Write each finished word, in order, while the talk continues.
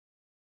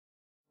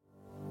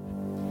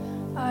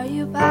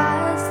you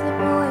past the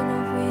point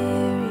of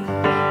weary?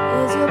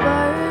 Is your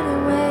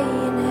burden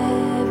weighing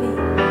heavy?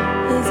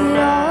 Is it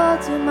all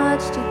too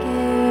much to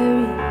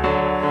carry?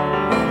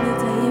 Let me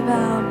tell you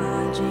about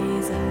my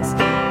Jesus.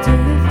 Do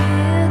you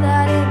feel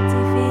that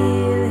empty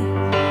feeling?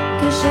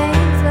 'Cause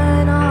shame's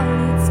done all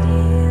it's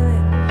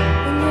stealing,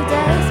 and you're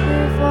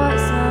desperate for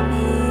some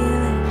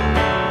healing.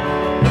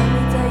 Let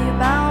me tell you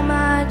about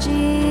my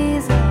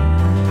Jesus.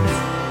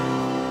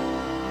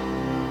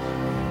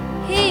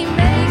 He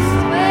makes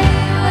way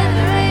when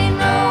there ain't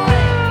no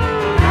way.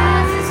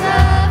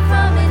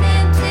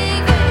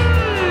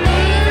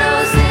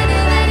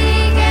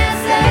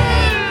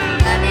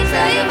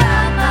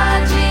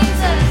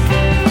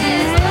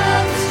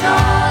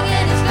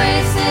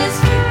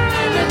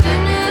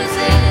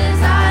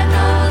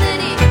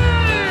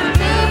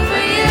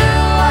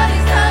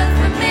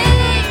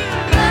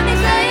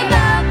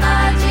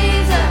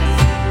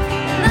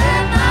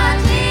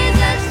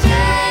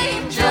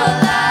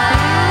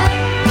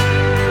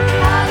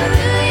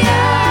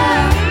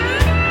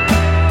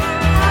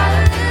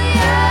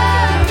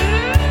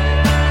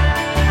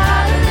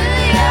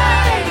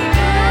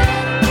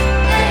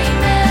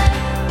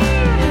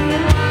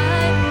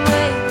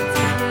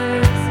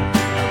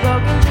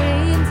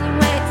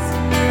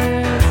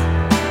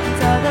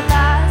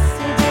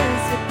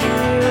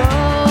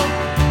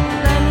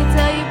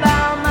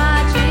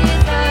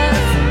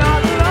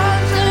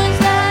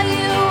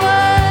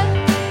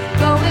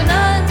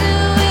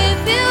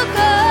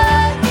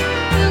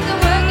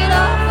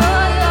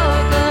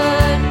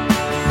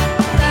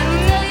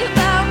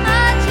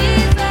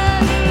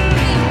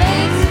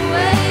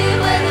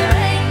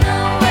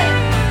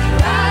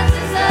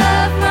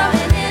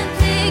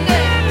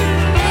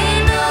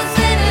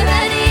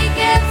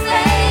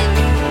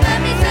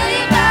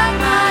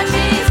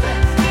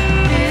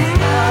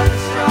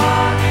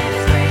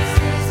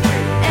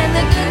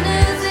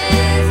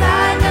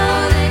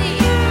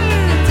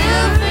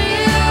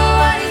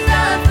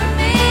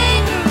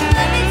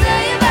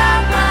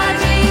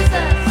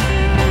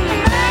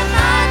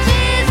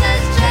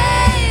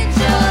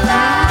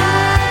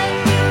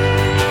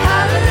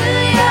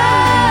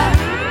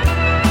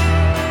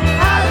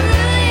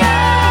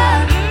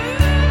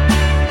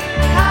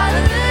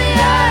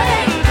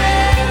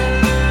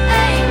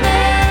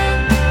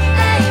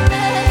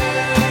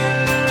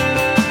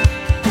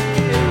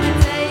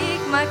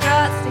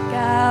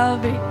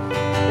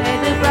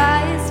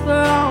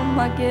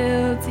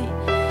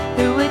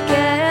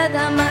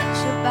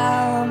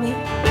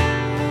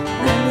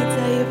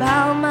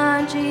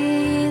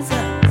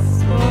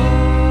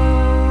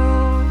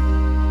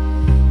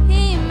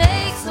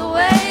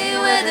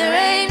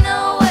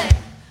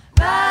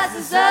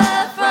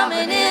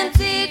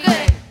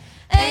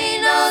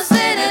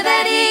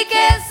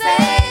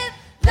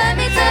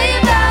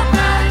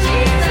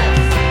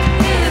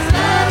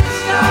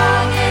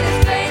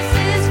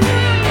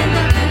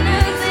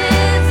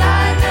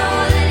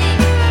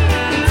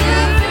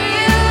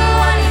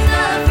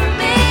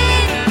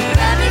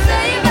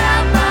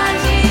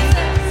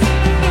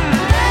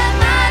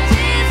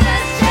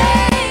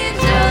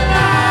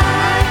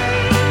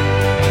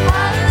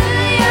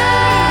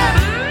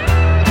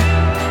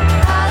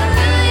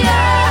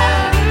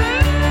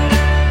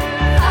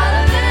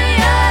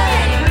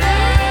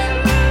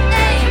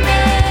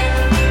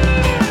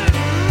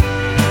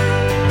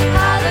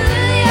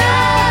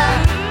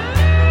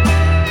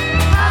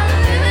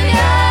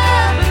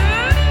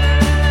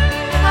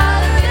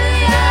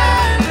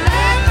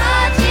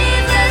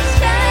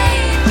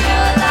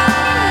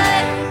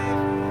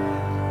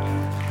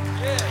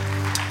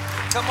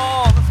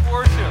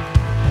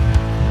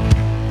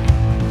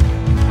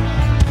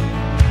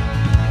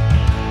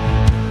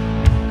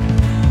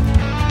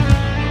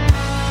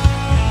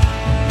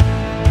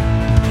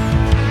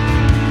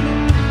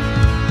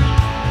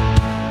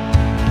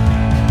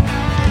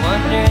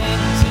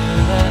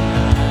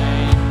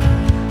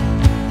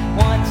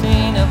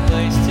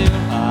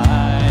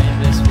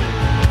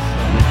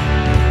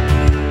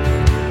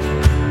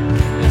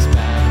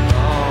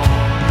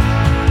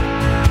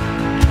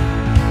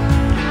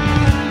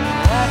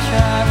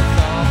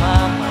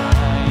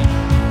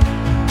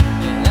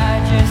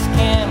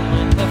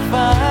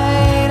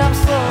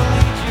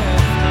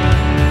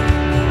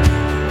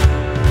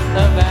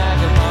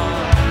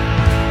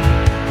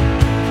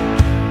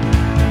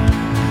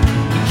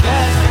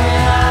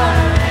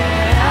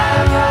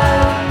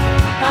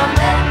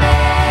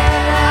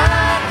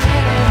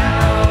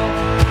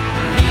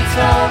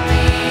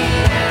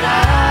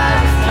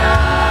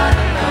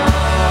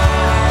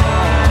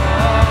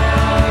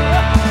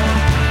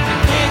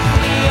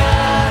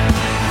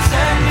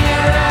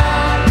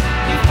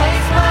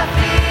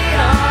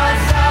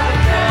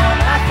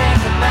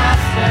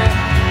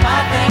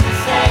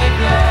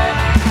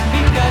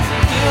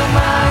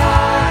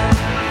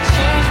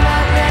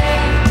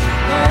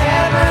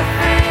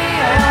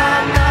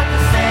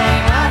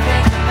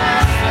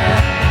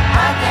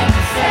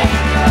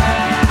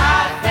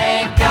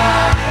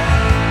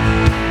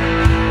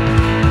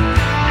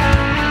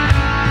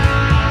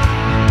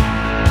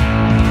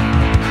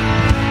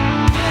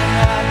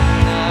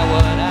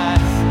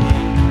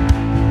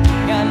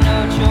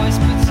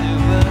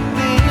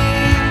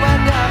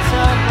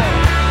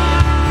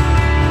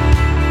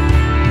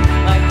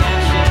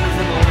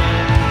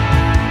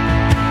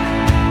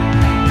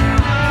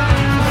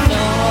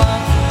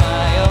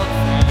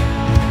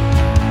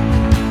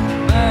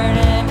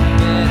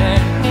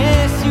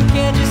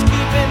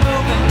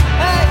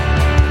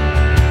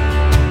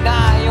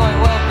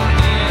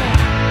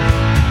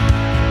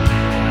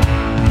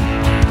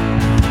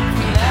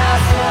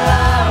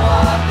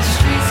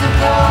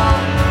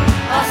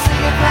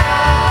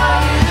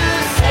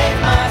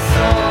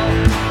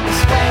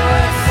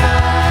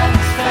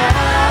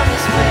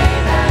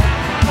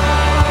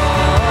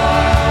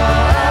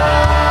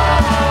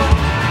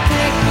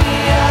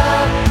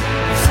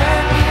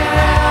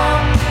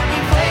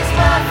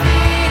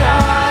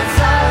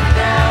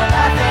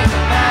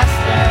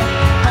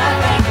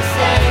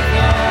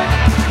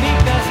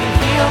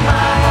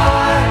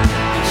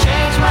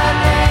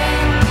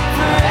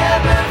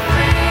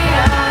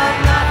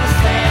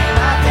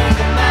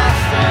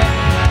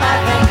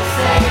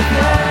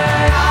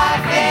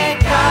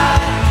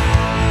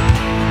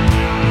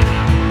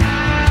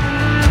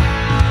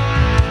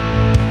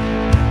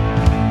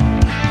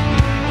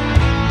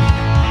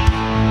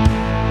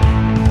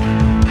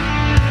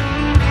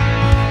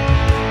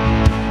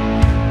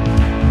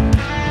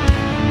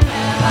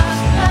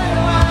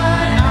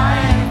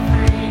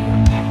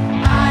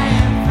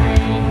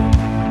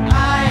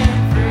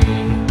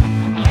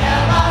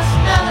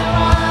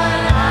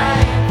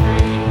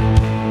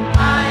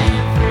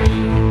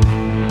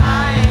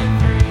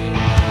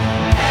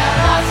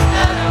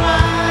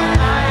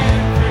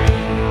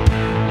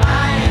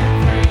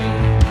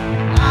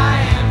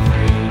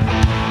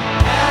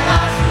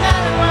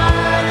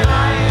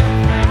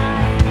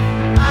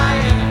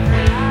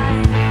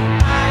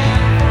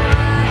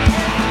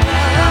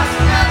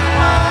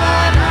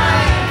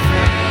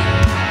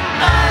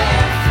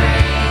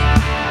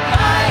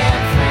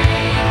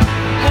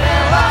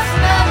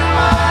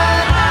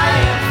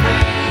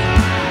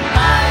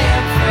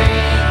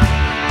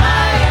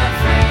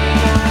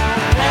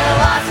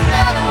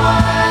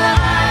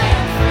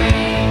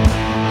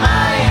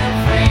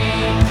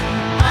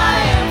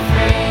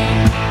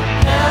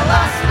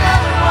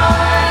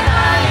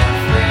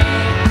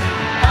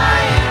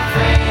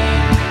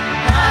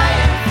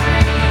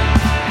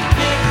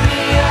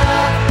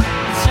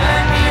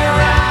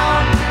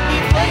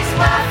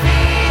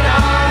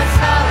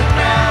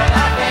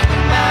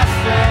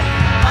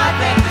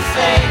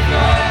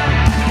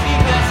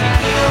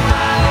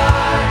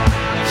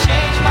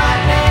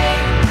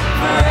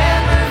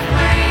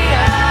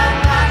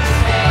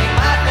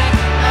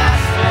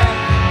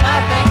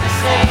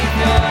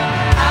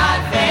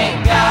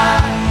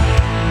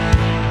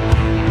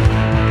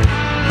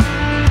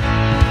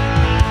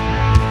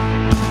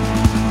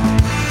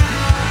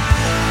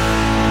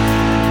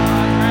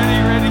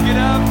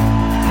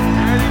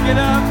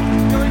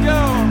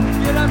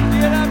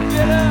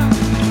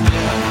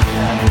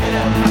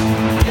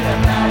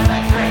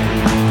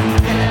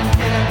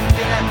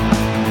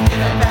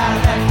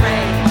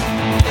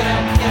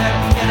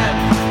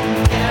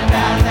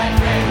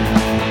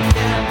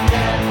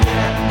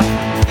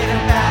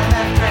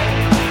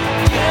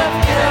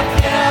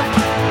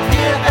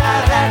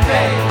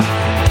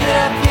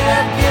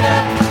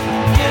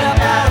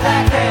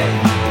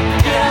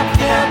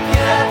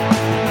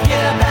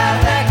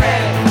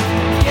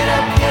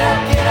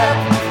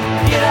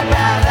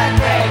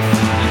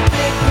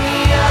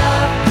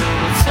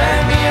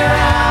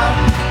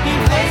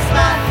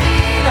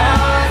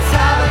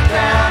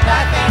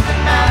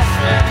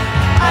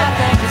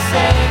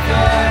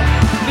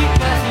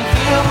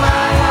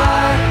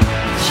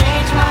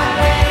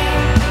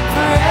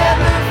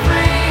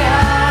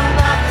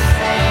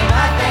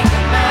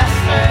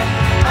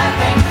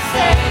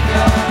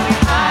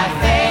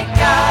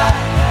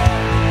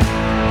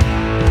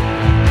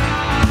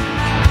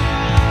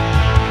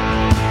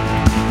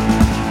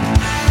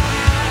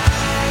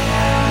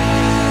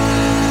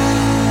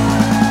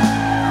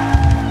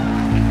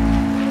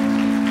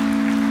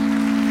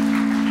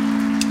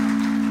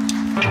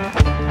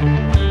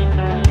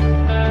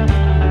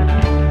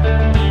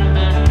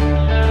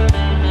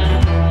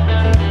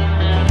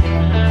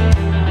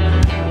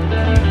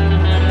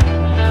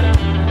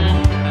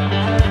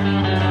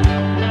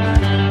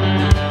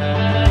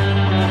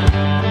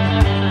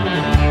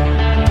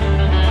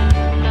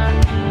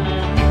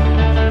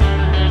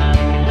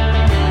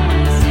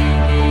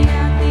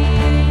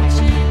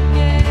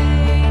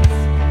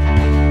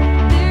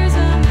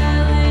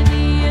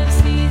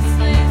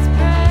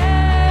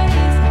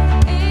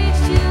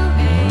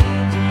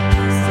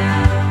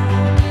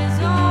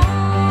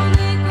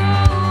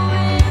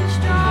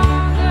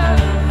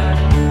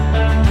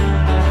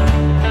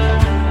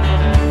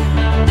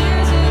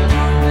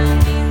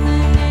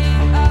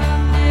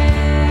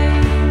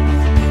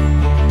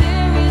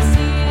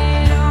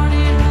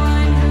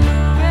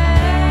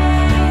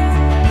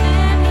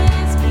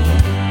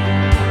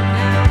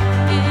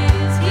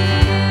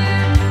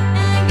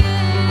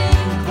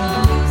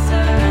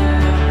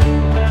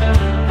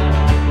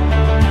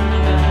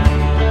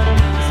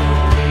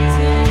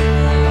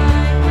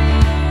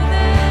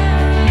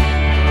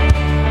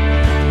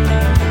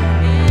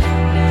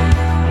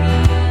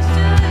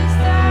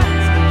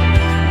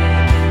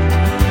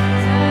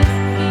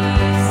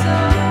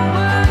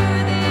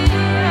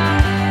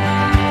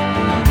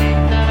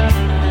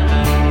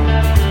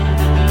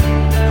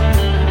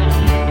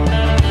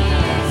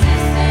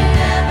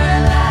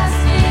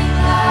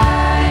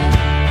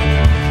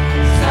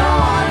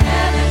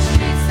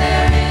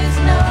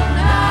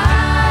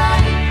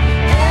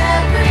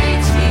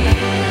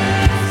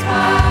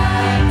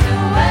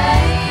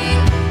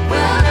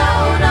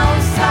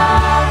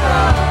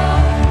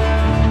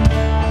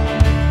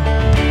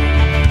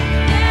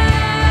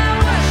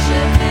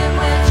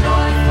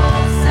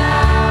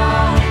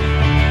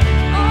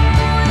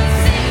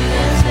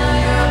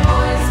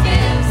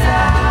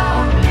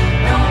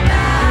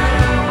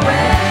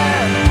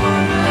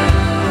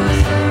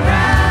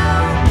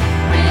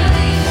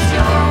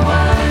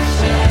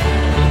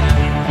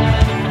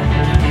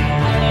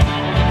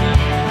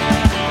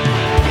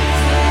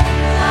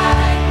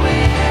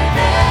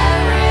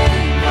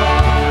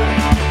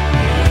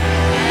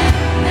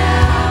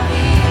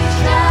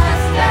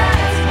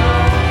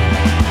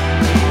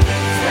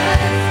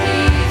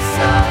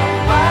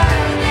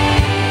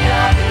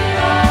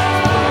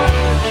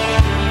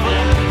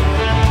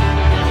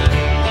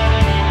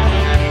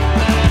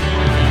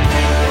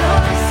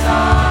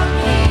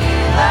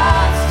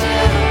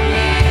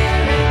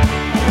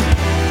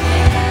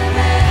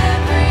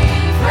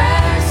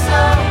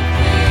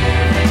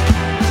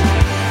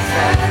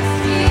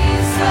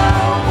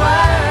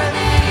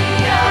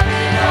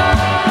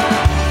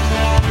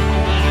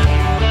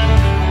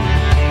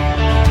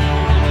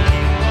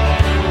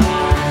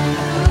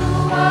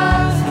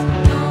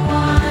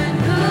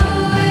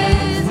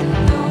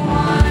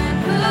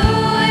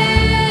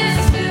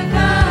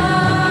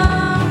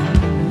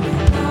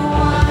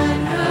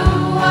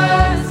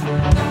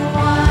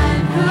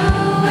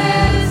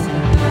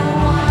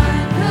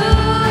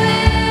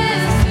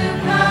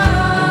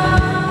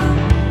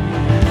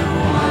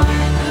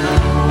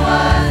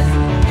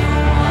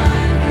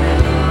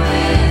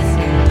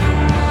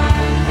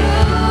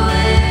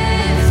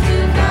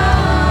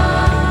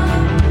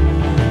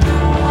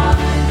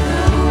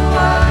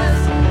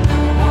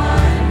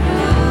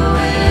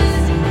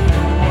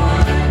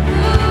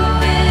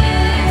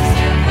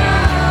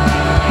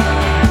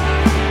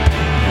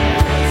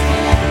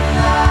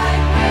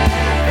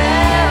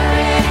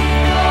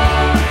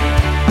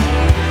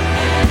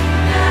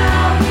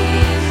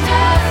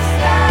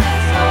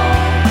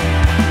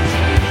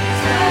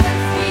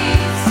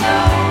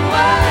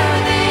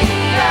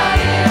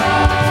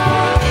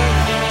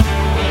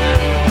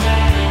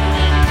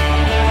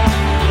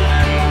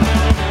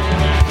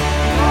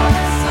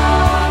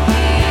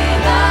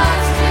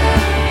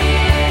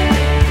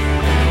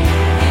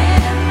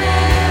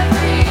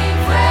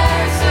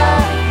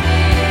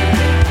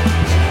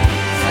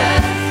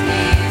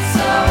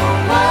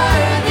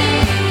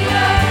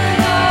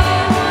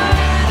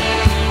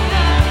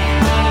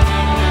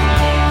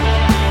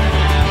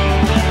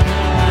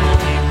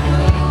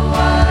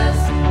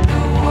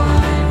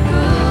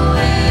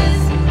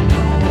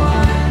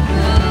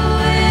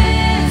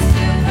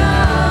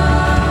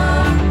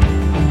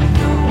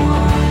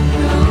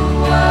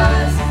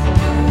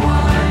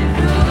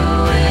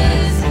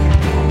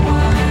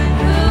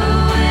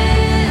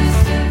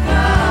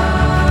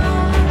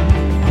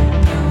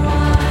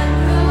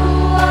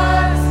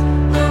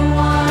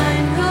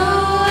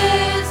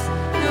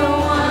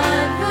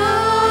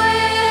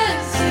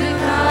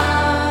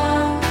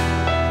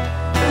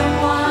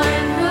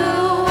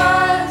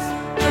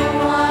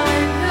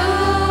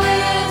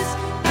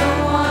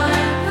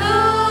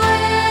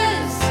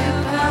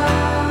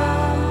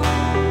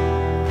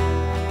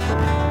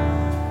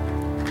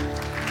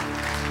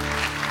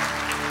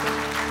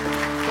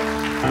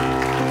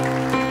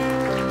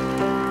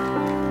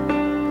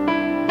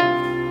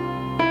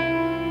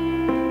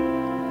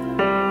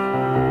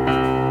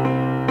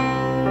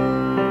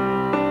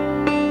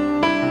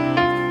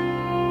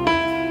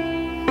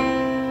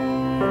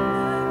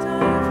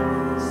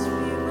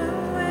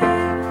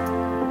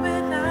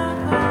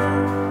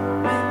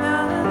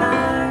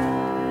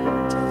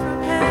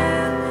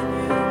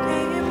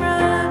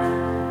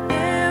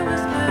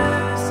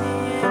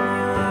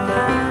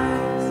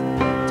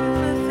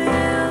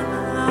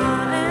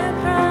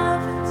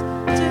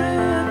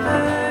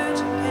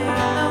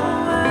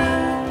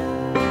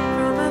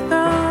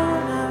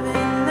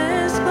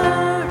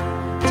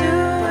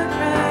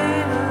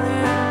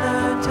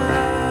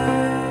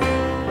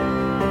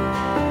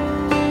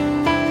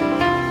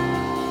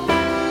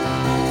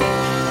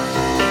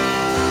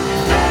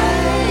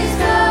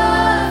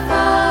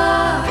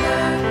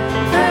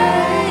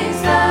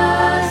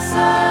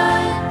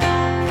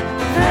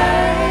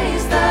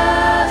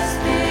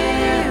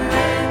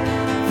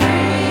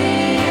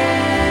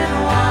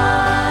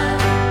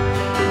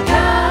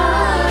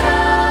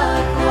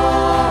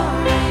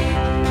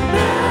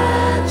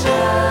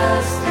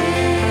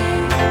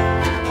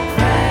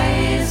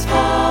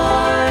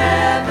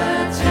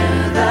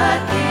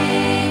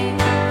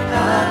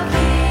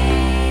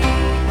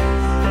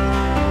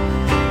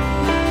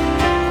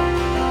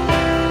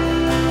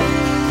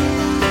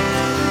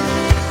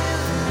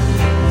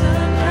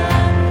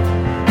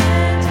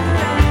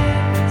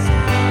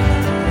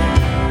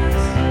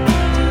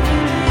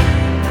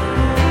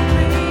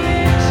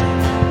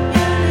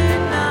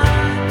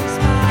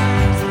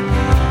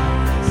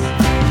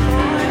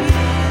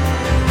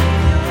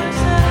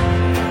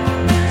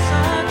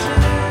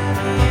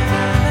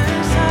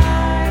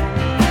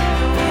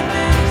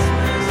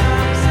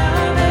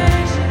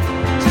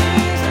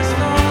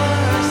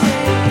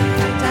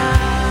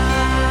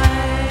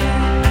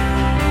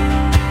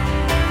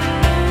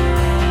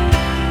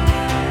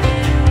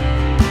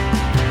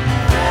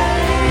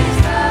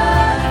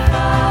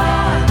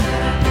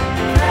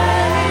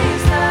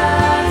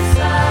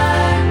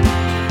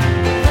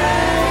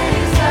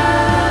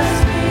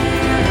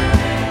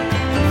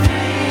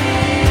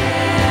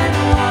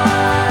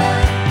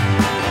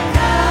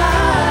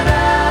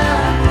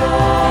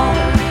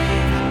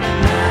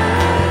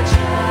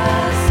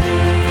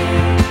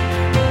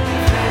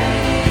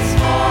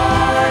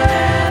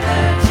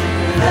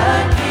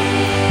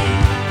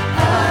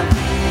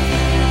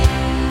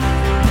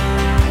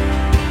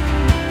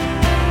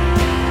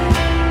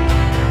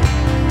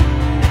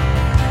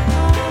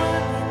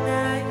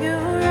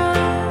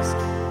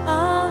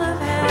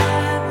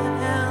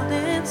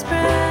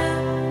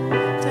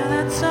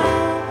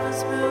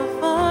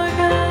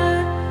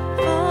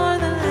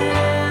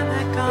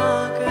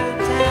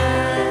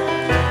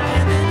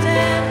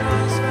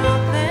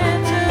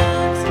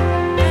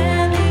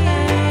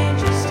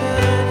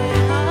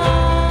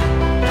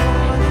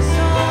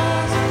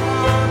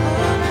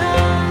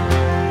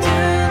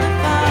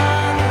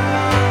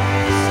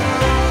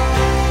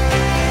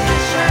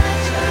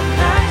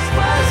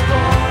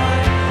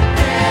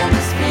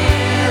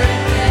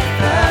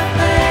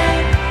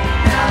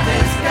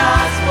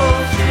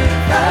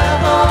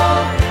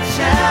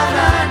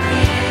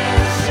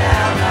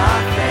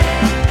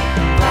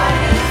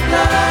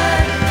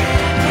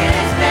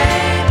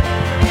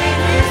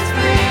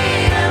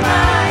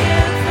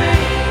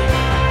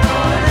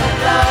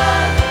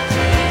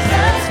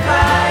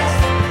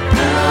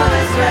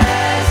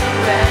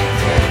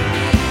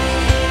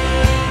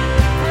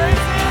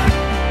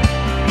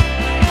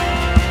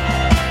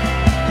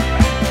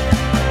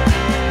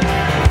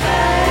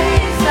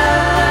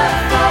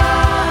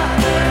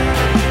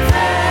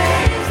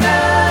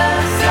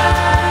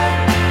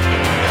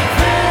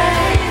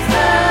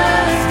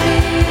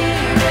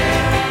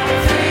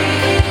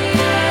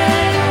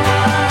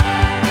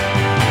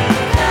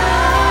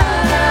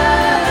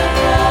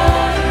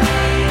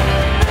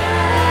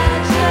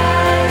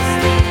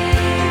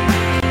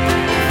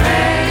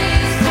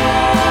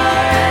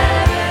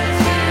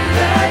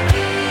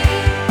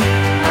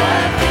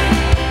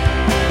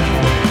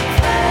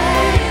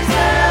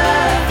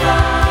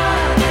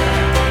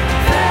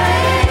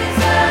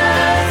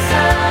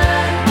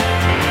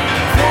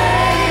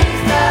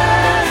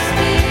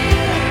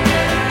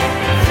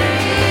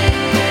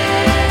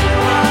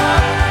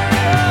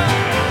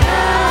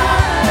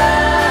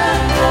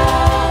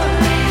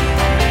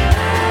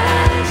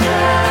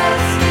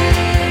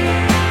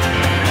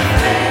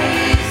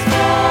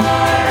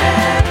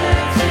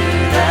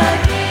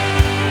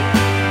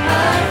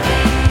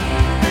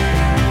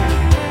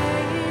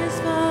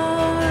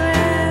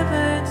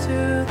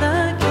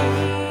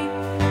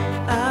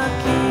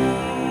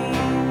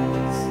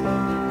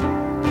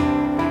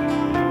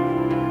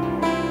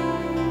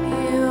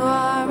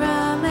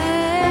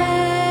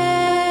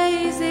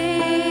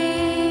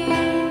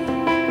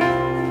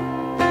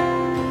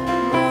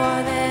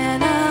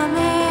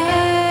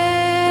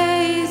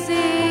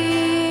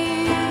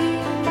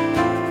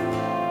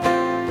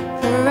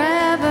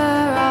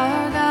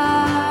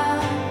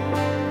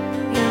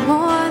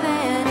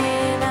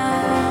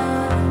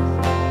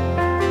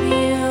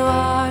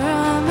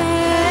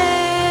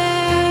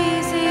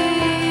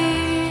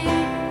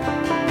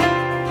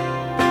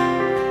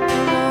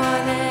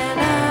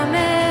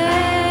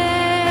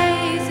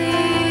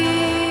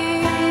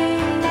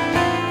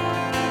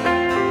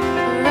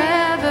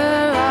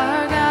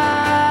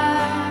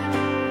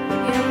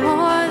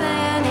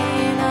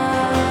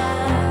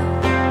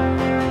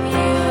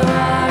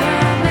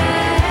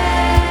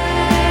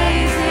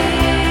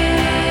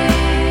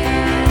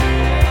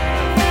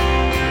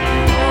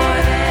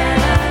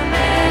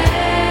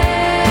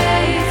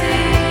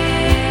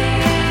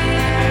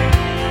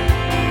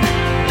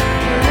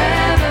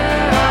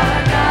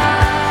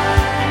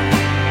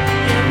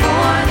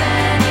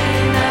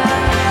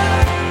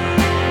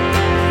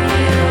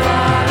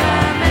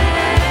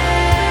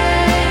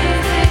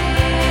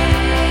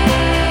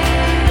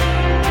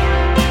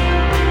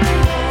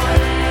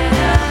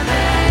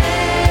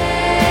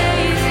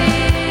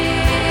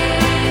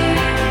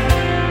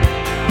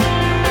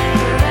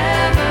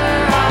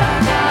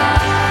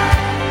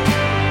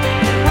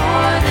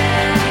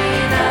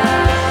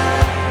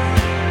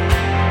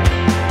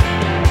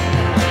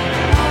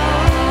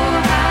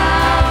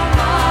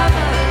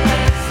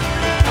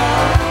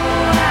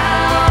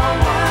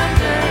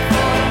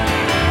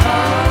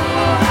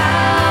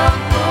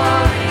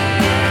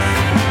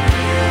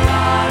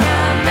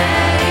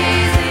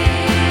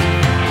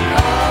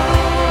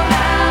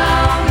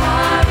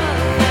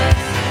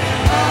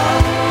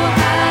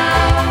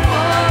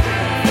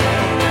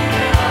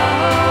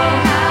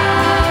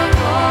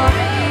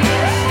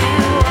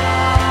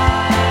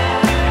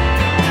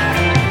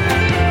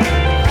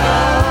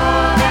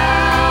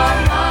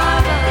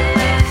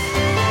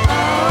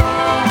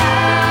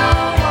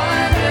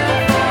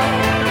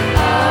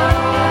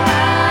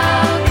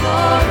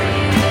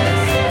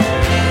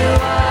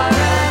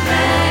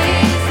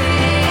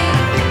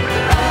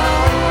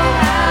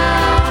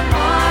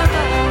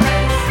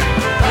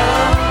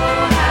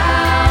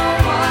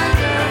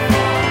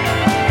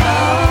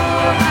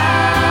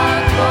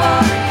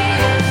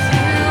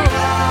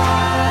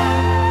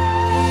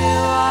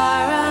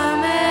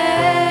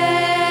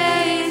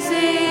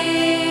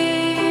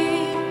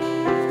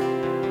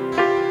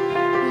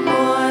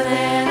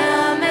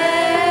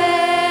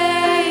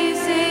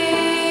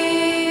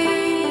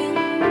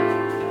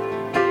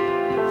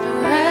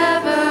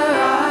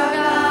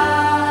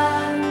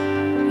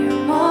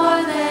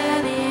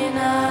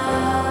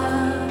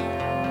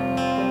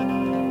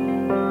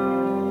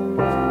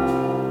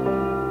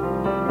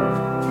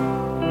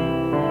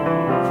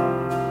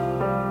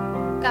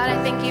 God,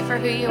 I thank you for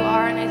who you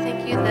are, and I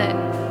thank you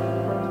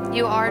that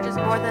you are just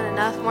more than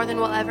enough, more than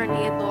we'll ever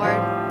need, Lord.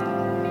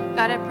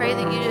 God, I pray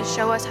that you just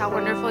show us how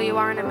wonderful you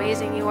are and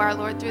amazing you are,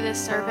 Lord, through this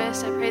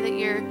service. I pray that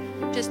you're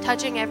just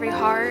touching every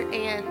heart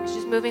and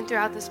just moving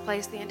throughout this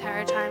place the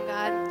entire time,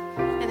 God.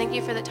 I thank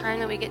you for the time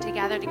that we get to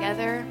gather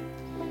together,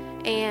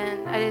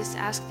 and I just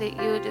ask that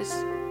you would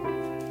just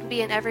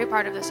be in every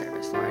part of the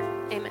service, Lord.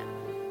 Amen.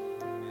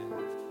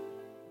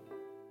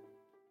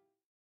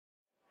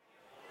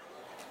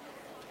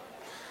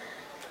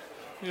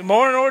 Good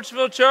morning,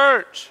 Orchville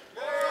Church.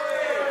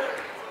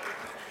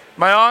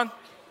 Am I on?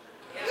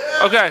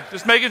 Okay,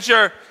 just making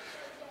sure.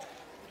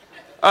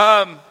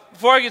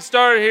 Before I get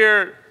started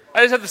here,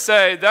 I just have to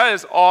say that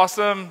is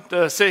awesome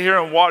to sit here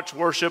and watch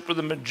worship where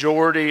the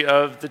majority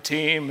of the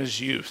team is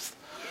youth.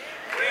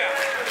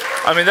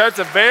 I mean, that's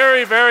a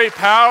very, very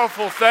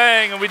powerful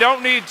thing, and we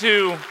don't need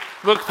to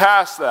look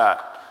past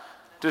that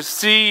to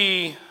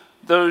see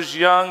those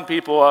young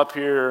people up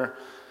here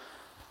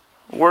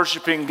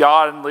worshiping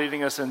God and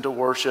leading us into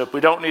worship. We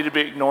don't need to be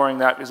ignoring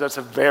that because that's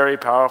a very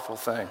powerful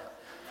thing.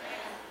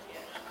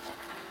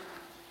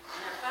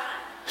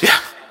 Yeah,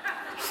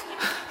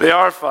 they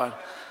are fun.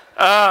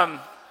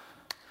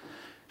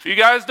 If you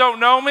guys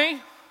don't know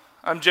me,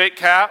 I'm Jake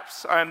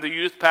Capps. I'm the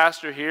youth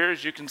pastor here.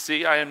 As you can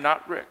see, I am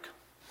not Rick.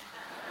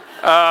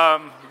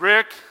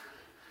 Rick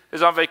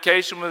is on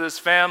vacation with his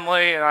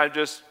family, and I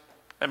just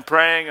am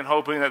praying and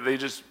hoping that they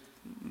just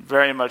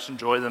very much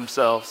enjoy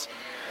themselves.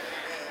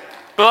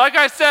 But like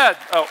I said,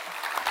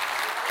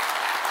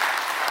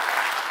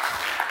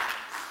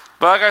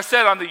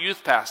 I'm the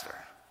youth pastor.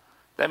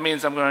 That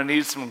means I'm going to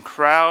need some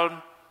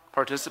crowd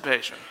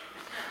participation.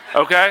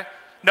 Okay?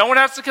 No one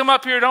has to come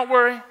up here, don't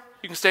worry.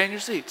 You can stay in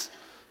your seats.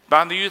 But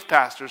I'm the youth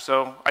pastor,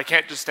 so I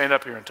can't just stand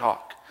up here and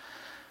talk.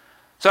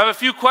 So I have a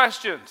few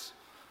questions.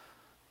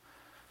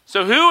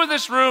 So who in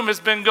this room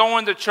has been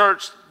going to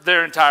church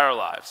their entire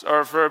lives,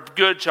 or for a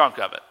good chunk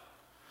of it?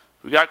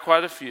 We got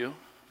quite a few.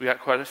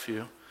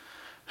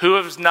 Who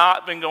has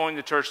not been going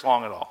to church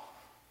long at all?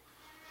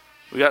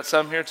 We got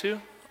some here too?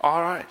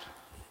 All right.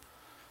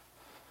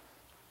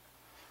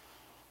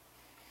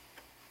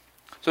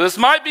 So this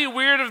might be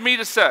weird of me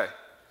to say,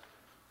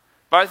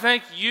 but I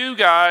think you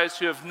guys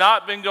who have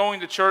not been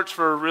going to church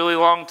for a really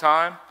long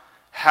time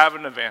have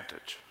an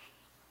advantage.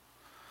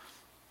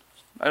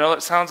 I know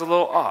that sounds a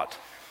little odd.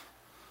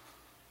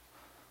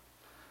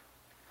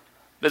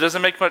 That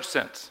doesn't make much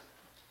sense,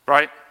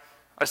 right?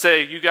 I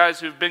say you guys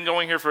who've been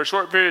going here for a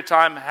short period of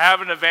time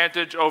have an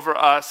advantage over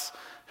us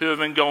who have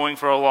been going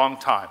for a long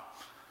time.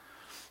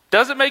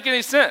 Doesn't make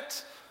any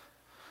sense.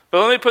 But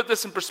let me put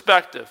this in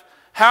perspective.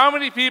 How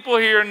many people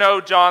here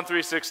know John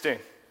 3:16?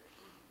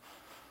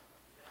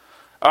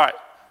 All right.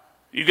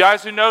 You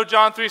guys who know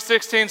John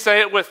 3:16,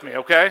 say it with me,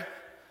 okay?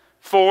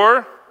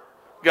 For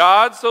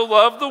God so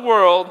loved the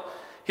world,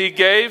 he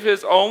gave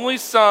his only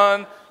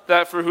Son,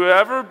 that for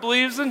whoever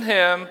believes in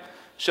him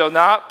shall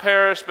not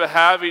perish but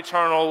have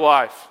eternal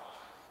life.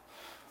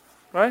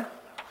 Right?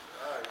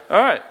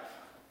 All right.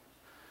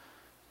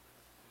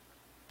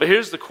 But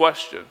here's the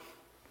question.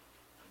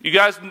 You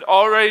guys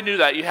already knew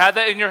that. You had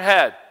that in your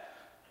head.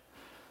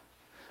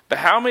 But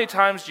how many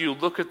times do you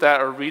look at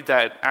that or read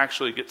that and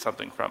actually get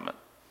something from it?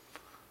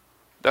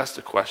 That's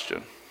the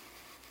question.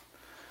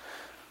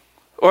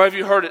 Or have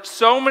you heard it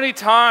so many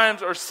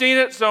times or seen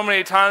it so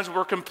many times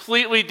we're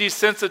completely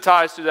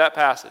desensitized to that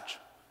passage?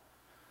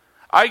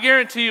 I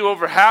guarantee you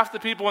over half the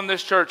people in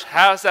this church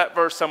has that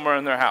verse somewhere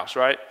in their house,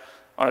 right?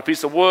 On a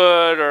piece of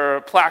wood or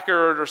a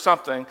placard or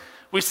something.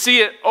 We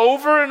see it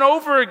over and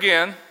over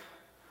again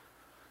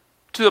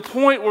to the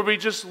point where we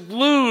just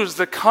lose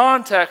the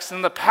context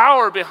and the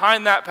power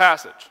behind that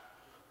passage.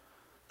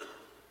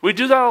 We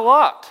do that a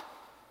lot.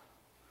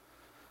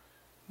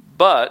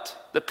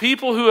 But the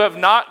people who have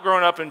not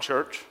grown up in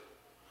church,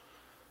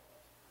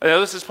 I know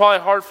this is probably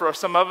hard for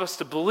some of us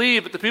to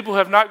believe, but the people who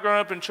have not grown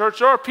up in church,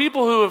 there are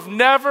people who have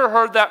never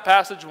heard that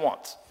passage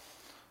once.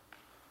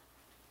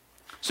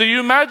 So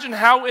you imagine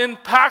how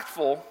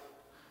impactful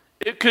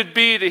it could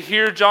be to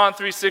hear John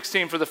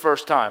 3:16 for the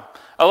first time.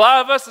 A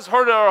lot of us has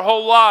heard it our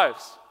whole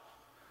lives.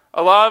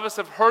 A lot of us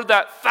have heard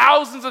that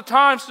thousands of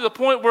times to the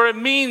point where it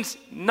means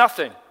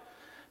nothing.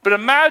 But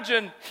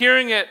imagine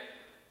hearing it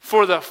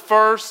for the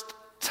first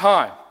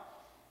time.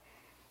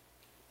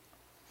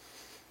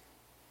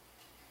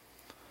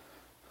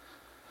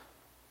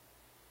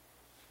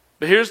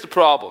 But here's the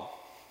problem.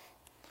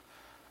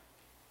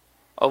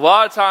 A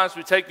lot of times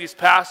we take these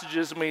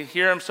passages and we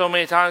hear them so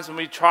many times and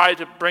we try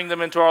to bring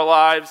them into our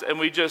lives and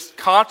we just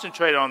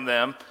concentrate on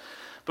them.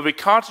 But we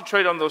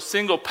concentrate on those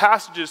single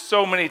passages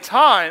so many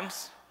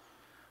times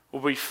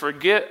where we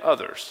forget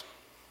others.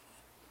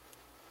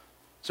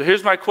 So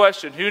here's my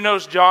question. Who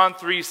knows John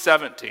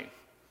 3:17?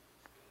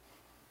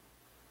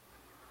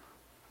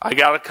 I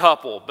got a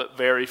couple, but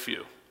very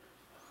few.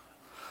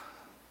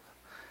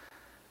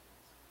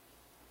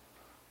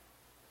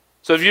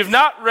 So if you've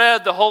not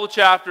read the whole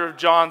chapter of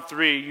John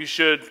 3, you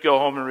should go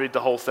home and read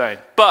the whole thing.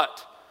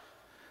 But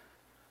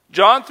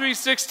John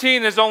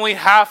 3:16 is only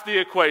half the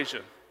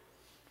equation.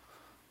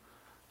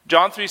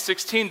 John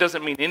 3:16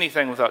 doesn't mean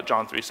anything without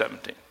John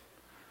 3:17.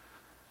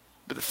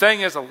 But the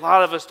thing is, a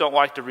lot of us don't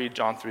like to read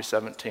John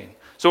 3:17.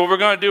 So what we're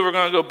going to do, we're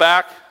going to go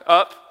back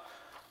up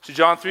to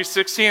John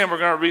 3:16 and we're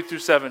going to read through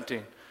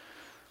 17.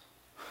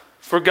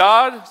 For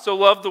God so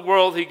loved the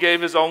world, he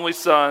gave his only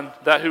Son,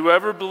 that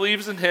whoever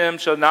believes in him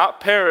shall not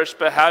perish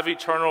but have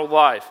eternal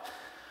life.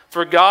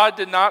 For God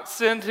did not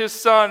send his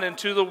Son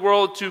into the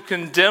world to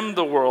condemn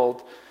the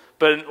world,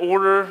 but in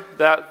order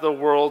that the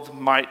world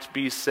might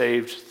be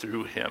saved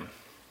through him.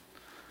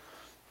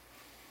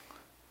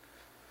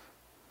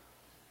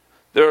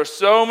 There are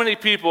so many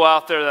people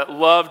out there that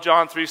love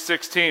John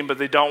 3:16, but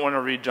they don't want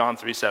to read John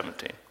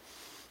 3:17.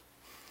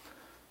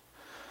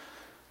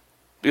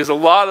 Because a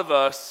lot of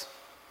us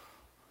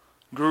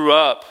grew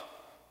up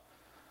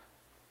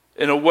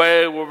in a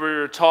way where we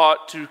were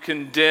taught to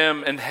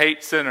condemn and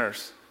hate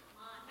sinners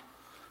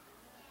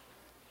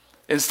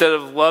instead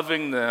of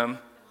loving them.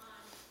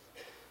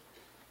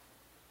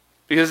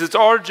 Because it's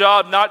our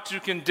job not to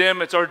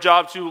condemn, it's our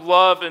job to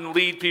love and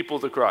lead people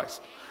to Christ.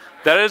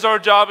 That is our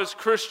job as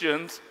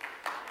Christians,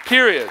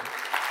 period.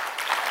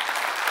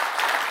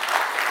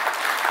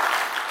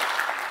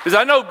 Because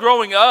I know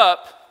growing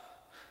up,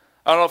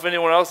 I don't know if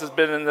anyone else has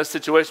been in this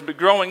situation, but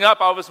growing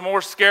up, I was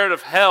more scared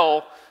of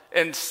hell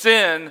and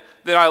sin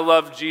than I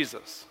loved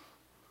Jesus.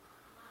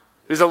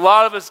 Because a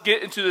lot of us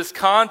get into this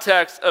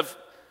context of,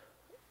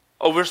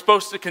 oh, we're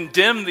supposed to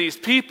condemn these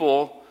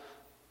people,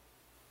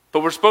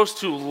 but we're supposed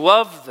to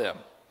love them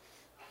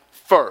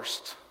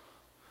first.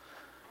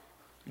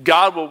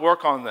 God will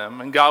work on them,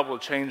 and God will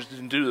change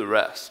and do the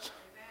rest.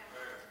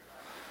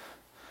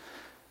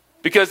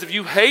 Because if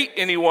you hate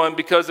anyone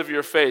because of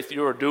your faith,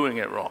 you are doing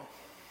it wrong.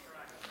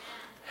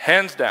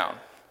 Hands down.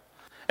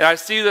 And I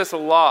see this a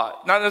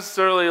lot. Not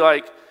necessarily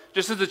like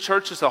just in the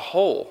church as a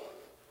whole.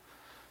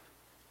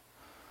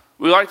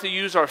 We like to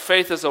use our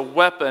faith as a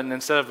weapon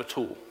instead of a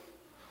tool.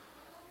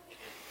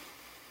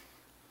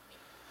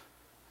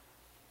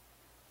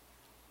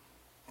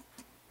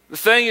 The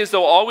thing is,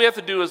 though, all we have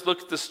to do is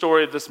look at the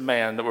story of this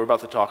man that we're about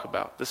to talk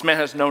about. This man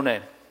has no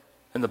name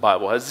in the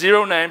Bible. Has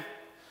zero name.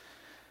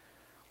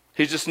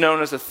 He's just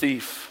known as a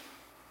thief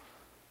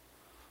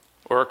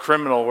or a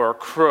criminal or a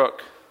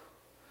crook.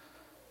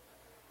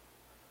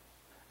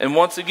 And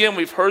once again,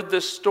 we've heard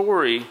this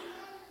story,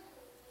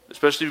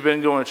 especially if you've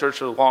been going to church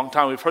for a long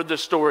time, we've heard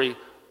this story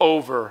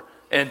over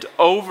and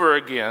over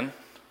again.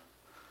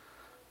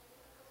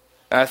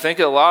 And I think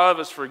a lot of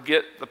us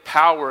forget the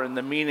power and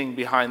the meaning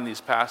behind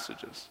these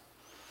passages.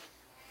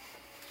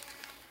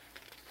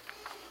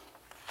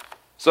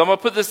 So I'm going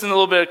to put this in a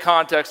little bit of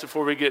context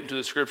before we get into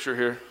the scripture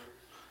here.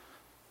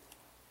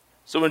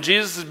 So when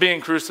Jesus is being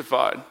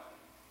crucified,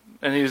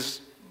 and he's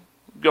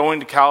going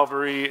to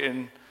Calvary,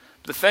 and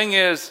the thing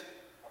is,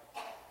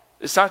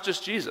 it's not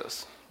just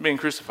Jesus being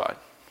crucified.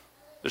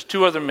 There's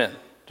two other men.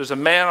 There's a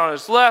man on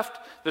his left,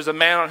 there's a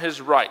man on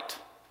his right.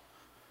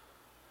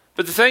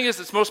 But the thing is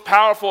that's most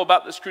powerful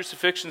about this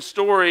crucifixion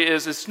story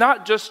is it's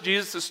not just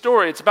Jesus'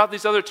 story, it's about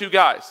these other two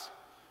guys.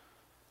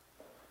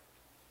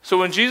 So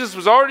when Jesus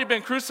was already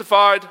been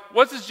crucified,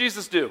 what does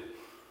Jesus do?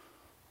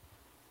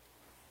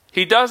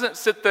 He doesn't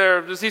sit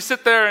there, does he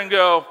sit there and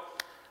go,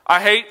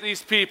 I hate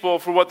these people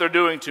for what they're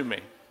doing to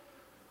me?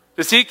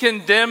 Does he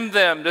condemn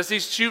them? Does he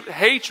shoot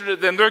hatred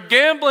at them? They're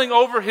gambling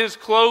over his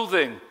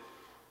clothing.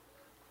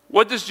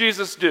 What does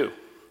Jesus do?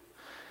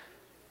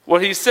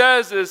 What he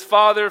says is,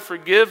 Father,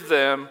 forgive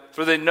them,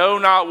 for they know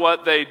not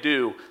what they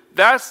do.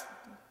 That's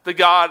the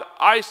God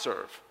I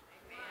serve.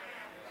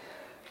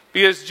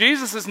 Because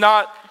Jesus is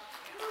not,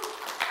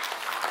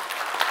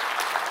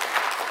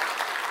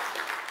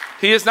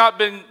 he has not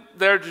been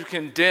there to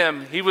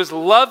condemn. He was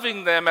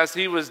loving them as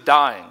he was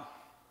dying.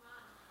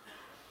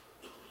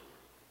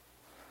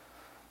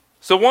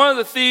 So one of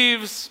the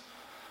thieves,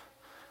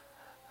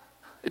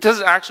 it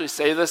doesn't actually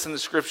say this in the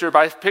scripture, but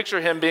I picture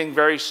him being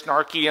very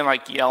snarky and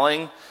like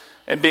yelling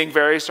and being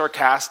very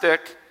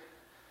sarcastic.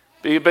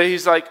 But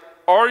he's like,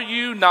 are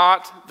you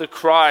not the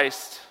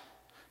Christ?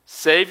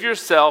 Save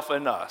yourself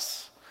and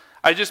us.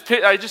 I just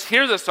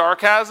hear the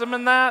sarcasm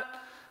in that.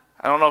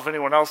 I don't know if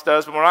anyone else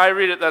does, but when I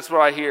read it, that's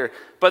what I hear.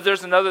 But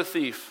there's another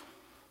thief.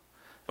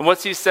 And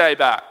what's he say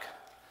back?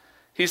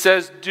 He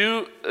says,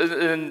 Luke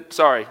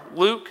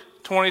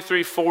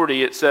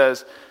 23:40, it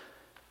says,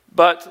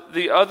 but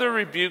the other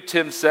rebuked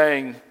him,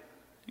 saying,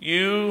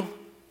 do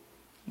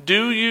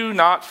you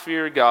not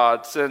fear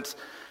God, since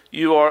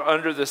you are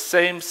under the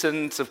same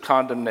sentence of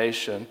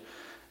condemnation?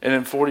 And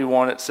in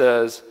 41 it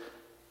says,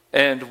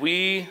 and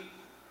we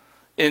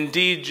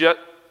indeed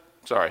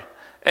justly,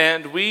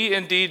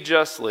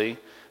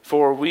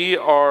 for we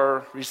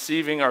are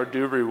receiving our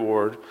due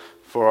reward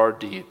for our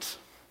deeds.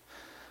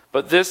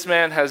 But this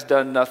man has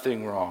done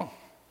nothing wrong.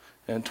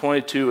 In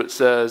 22 it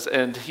says,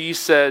 and he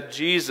said,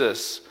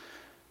 Jesus,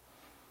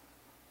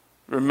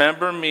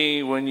 remember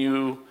me when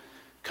you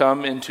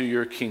come into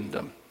your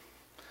kingdom.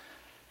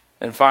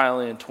 And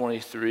finally in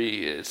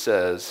 23 it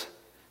says,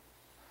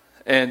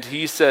 and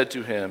he said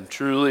to him,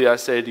 truly I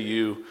say to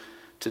you,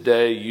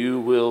 today you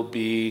will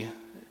be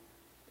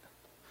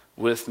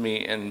with me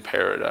in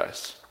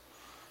paradise.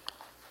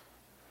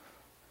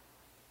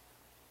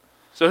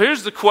 So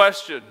here's the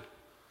question.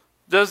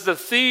 Does the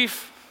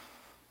thief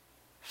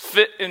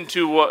fit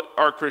into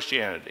our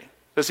Christianity?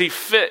 Does he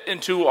fit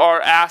into our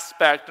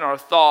aspect and our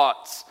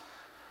thoughts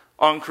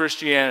on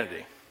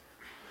Christianity?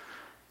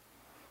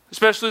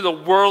 Especially the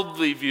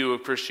worldly view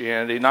of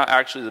Christianity, not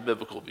actually the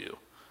biblical view.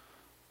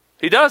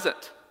 He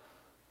doesn't.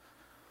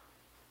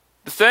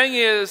 The thing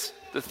is,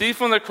 the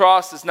thief on the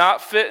cross does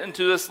not fit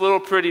into this little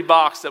pretty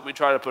box that we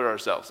try to put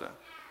ourselves in.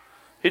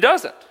 He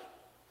doesn't.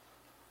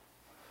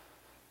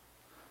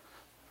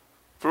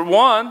 For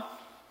one,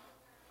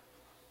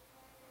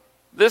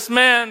 this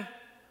man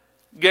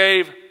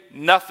gave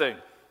nothing.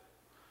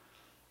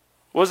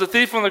 Was the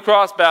thief on the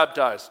cross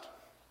baptized?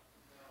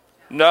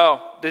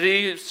 No. Did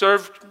he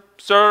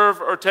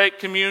serve or take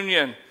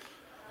communion?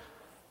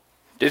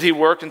 Did he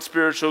work in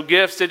spiritual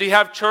gifts? Did he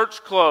have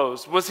church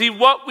clothes? Was he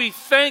what we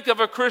think of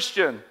a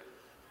Christian?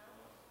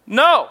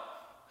 No,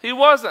 he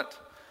wasn't.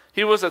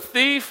 He was a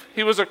thief.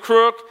 He was a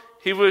crook.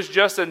 He was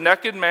just a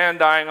naked man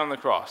dying on the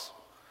cross.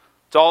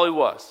 That's all he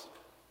was.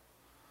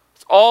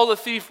 That's all the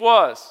thief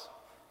was.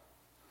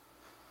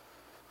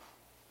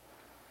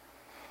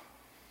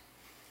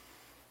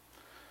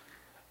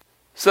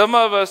 Some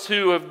of us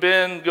who have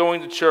been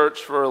going to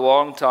church for a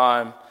long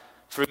time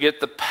forget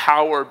the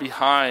power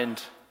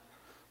behind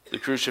the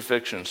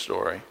crucifixion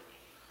story.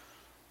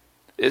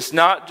 It's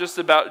not just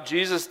about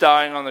Jesus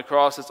dying on the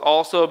cross, it's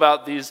also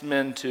about these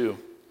men too.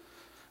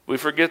 We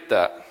forget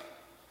that.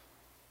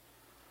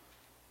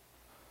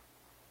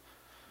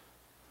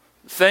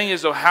 The thing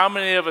is, though, how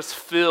many of us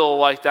feel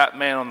like that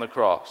man on the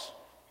cross?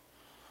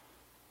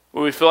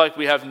 Where we feel like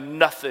we have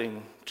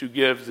nothing to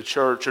give the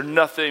church or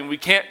nothing, we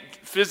can't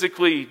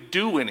physically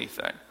do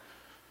anything.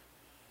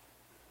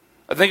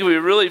 I think if we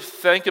really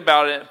think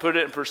about it and put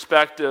it in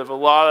perspective, a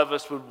lot of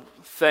us would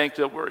think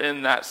that we're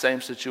in that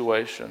same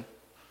situation.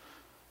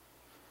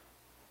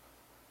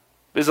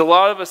 Because a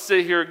lot of us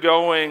sit here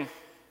going,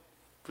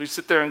 we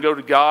sit there and go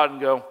to God and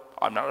go,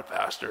 I'm not a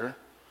pastor.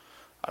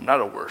 I'm not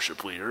a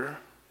worship leader.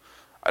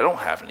 I don't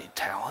have any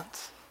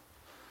talents.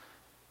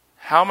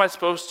 How am I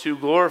supposed to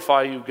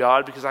glorify you,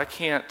 God, because I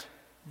can't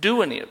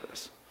do any of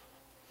this?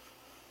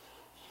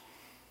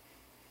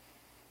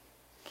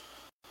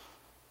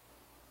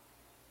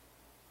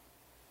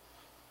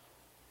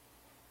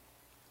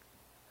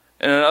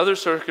 And in other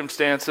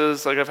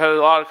circumstances, like I've had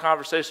a lot of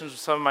conversations with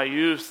some of my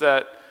youth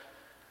that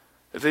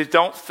if they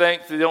don't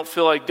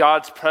feel like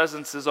God's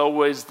presence is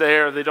always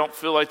there, they don't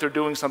feel like they're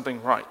doing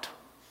something right.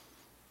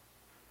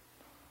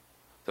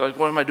 They're like,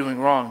 what am I doing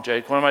wrong,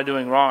 Jake? What am I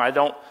doing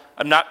wrong?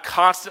 I'm not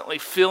constantly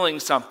feeling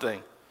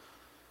something.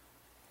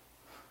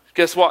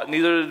 Guess what?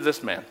 Neither did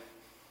this man.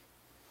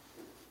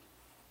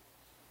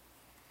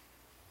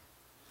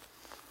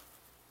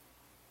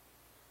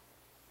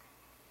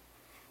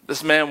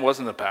 This man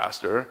wasn't a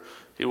pastor.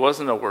 He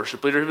wasn't a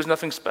worship leader. He was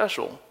nothing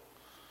special.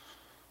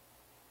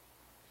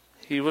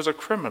 He was a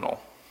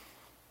criminal.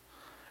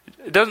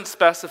 It doesn't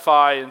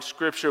specify in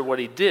Scripture what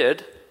he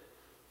did.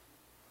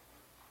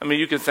 I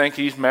mean, you could think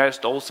he may have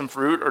stole some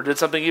fruit or did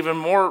something even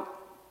more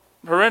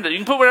horrendous. You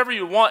can put whatever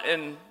you want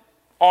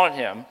on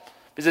him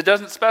because it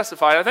doesn't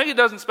specify. I think it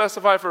doesn't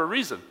specify for a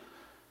reason.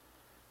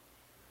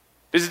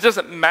 Because it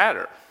doesn't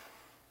matter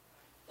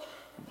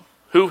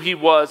who he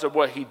was or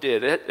what he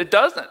did. It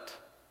doesn't.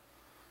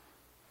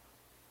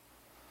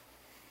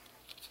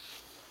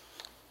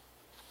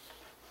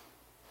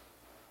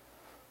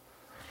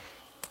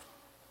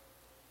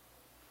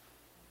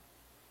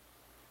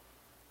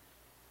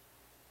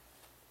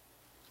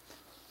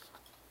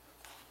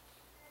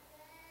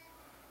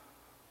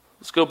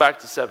 Let's go back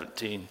to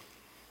 17.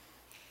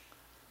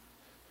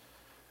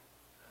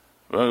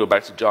 We're going to go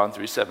back to John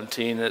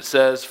 3:17. It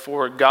says,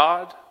 "For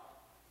God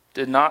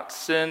did not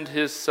send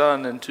his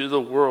Son into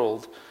the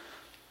world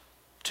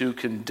to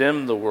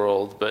condemn the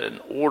world, but in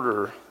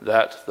order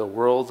that the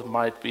world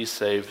might be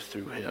saved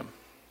through him."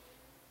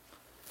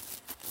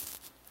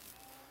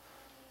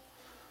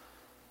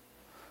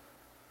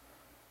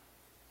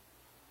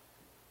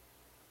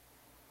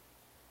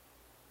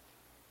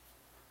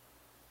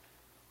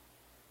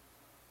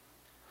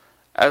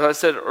 As I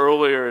said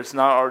earlier, it's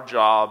not our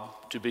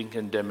job to be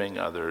condemning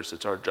others.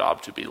 It's our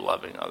job to be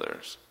loving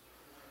others.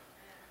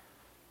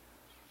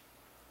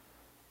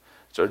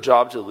 It's our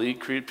job to lead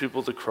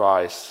people to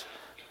Christ,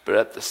 but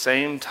at the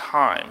same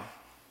time,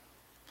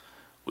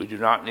 we do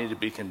not need to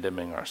be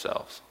condemning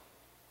ourselves.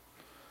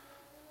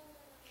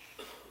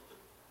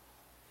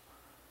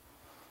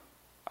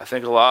 I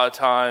think a lot of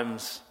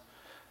times,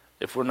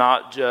 if we're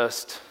not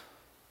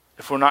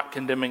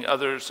condemning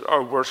others,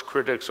 our worst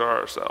critics are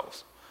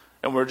ourselves.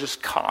 And we're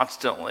just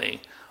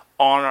constantly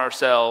on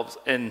ourselves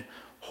and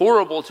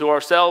horrible to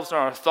ourselves and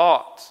our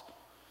thoughts.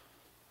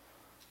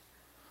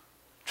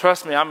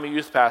 Trust me, I'm a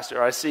youth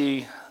pastor. I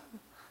see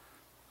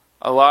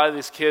a lot of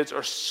these kids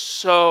are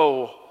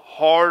so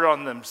hard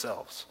on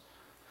themselves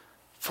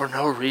for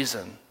no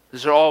reason.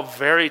 These are all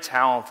very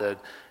talented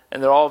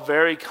and they're all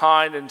very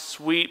kind and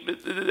sweet.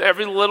 But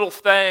every little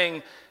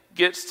thing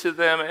gets to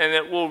them and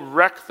it will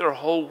wreck their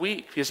whole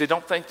week because they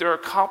don't think they're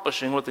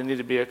accomplishing what they need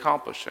to be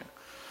accomplishing.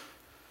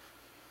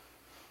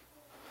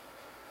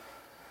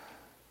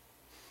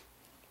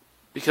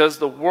 Because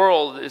the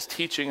world is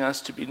teaching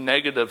us to be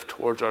negative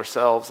towards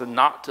ourselves and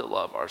not to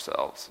love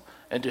ourselves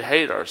and to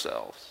hate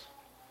ourselves.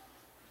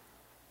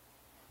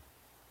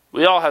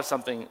 We all have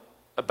something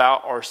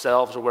about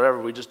ourselves or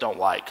whatever we just don't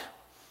like.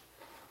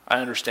 I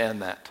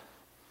understand that.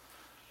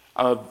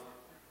 I'm a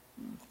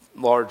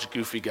large,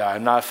 goofy guy.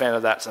 I'm not a fan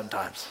of that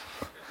sometimes.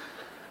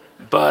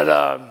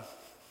 But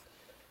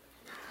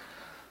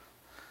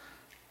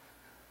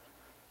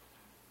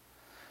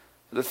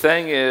the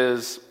thing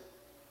is,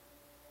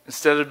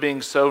 instead of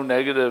being so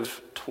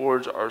negative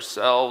towards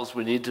ourselves,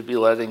 we need to be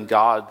letting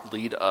God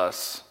lead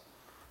us.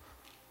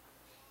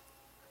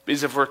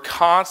 Because if we're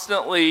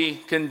constantly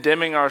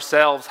condemning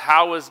ourselves,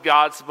 how is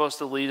God supposed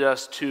to lead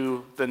us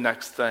to the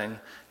next thing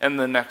and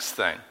the next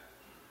thing?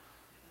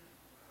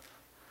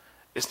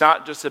 It's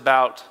not just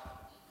about,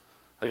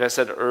 like I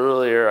said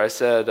earlier, I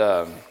said,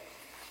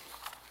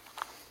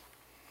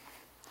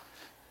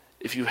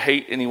 if you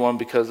hate anyone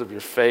because of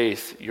your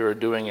faith, you're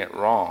doing it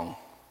wrong.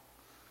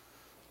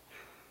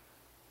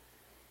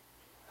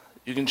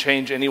 You can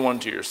change anyone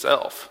to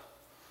yourself.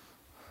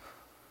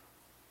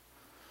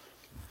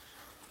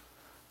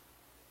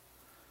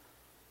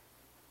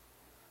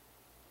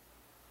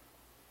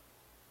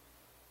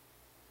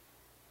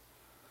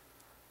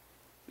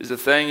 Because the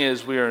thing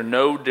is, we are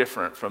no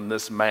different from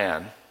this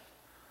man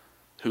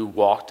who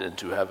walked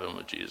into heaven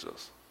with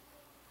Jesus.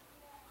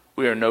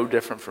 We are no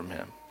different from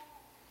him.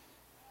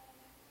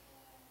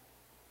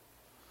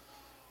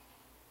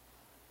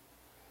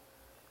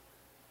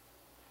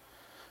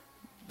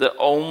 The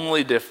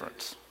only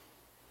difference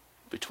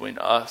between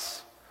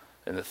us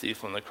and the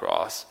thief on the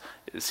cross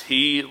is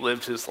he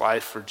lived his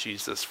life for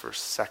Jesus for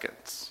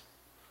seconds.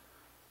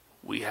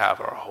 We have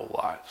our whole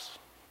lives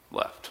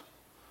left.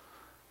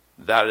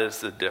 That is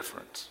the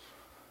difference.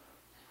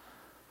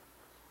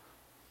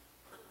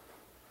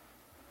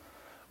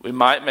 We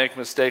might make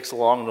mistakes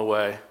along the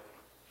way,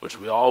 which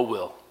we all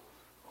will.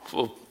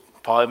 We'll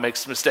probably make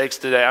some mistakes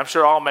today. I'm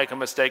sure I'll make a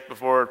mistake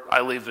before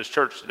I leave this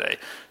church today,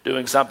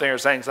 doing something or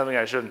saying something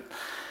I shouldn't.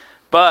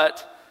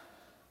 But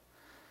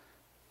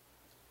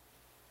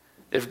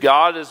if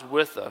God is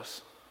with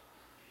us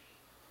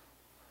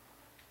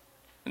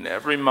in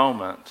every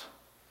moment,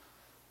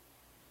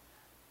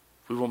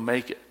 we will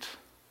make it.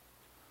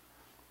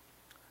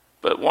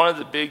 But one of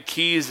the big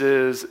keys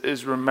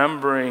is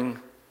remembering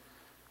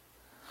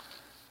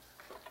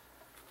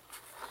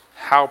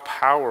how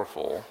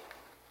powerful,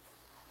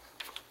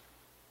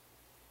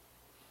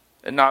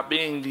 and not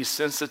being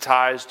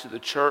desensitized to the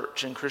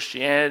church and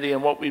Christianity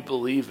and what we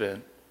believe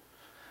in.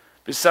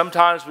 Because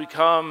sometimes we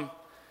come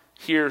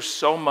here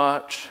so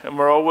much and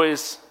we're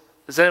always,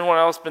 has anyone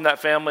else been that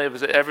family?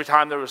 Was it every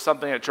time there was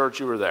something at church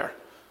you were there?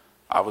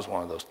 I was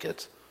one of those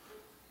kids.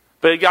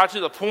 But it got to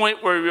the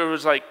point where it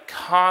was like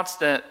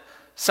constant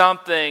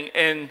something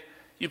and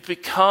you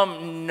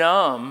become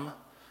numb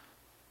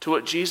to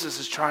what Jesus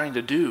is trying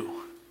to do.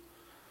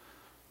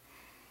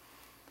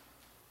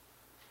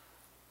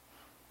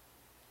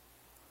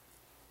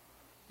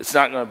 It's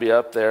not going to be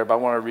up there, but I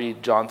want to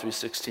read John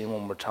 3:16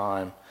 one more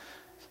time.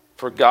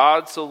 For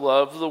God so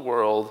loved the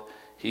world,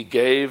 he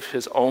gave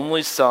his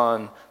only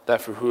Son,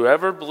 that for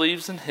whoever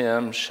believes in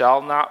him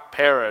shall not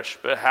perish,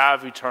 but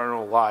have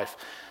eternal life.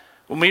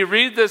 When we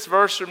read this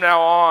verse from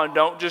now on,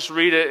 don't just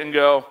read it and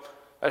go,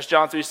 that's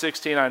John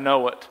 3:16, I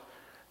know it.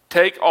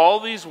 Take all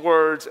these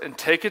words and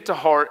take it to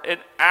heart and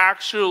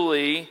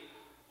actually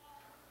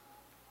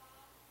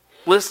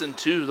listen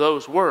to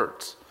those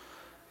words.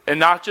 And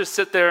not just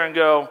sit there and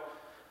go,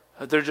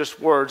 they're just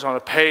words on a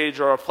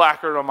page or a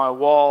placard on my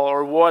wall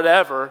or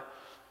whatever.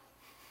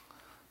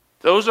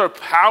 Those are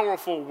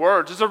powerful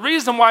words. There's a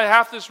reason why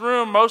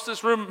most of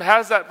this room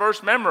has that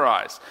verse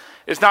memorized.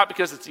 It's not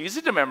because it's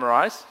easy to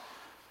memorize.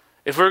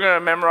 If we're going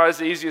to memorize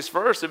the easiest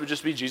verse, it would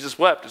just be Jesus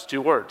wept. It's 2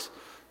 words.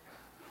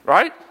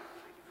 Right?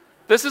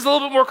 This is a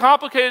little bit more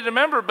complicated to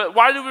remember, but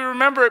why do we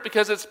remember it?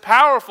 Because it's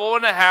powerful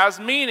and it has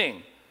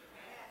meaning.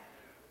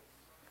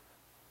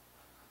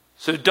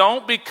 So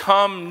don't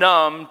become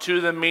numb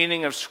to the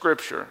meaning of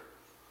Scripture.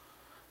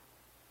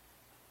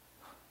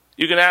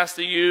 You can ask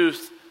the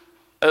youth,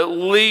 at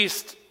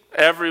least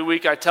every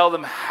week I tell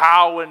them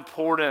how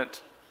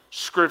important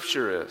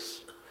Scripture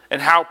is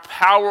and how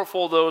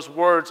powerful those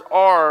words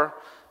are,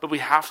 but we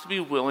have to be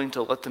willing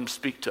to let them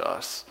speak to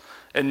us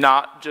and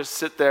not just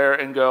sit there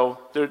and go,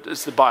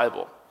 it's the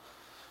Bible.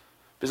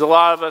 Because a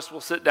lot of us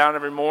will sit down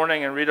every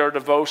morning and read our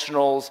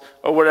devotionals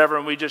or whatever,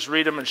 and we just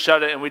read them and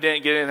shut it, and we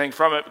didn't get anything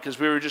from it because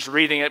we were just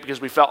reading it because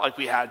we felt like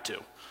we had to.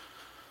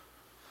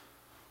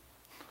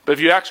 But if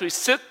you actually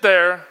sit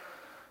there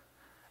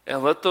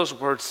and let those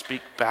words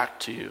speak back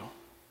to you,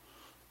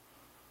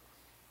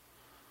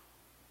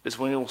 is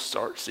when you'll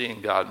start seeing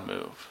God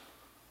move.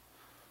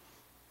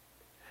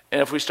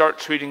 And if we start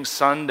treating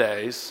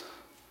Sundays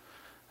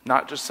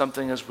not just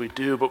something as we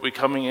do, but we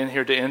coming in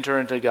here to enter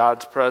into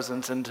God's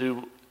presence and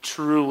to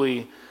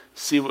truly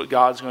see what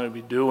God's going to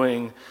be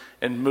doing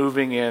and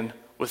moving in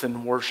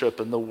within worship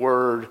and the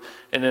Word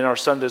and in our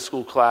Sunday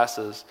school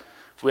classes.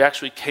 If we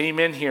actually came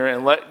in here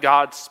and let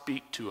God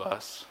speak to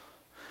us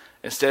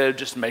instead of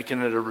just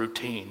making it a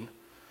routine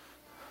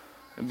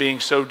and being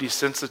so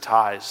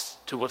desensitized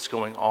to what's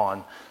going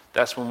on,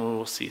 that's when we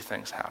will see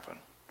things happen.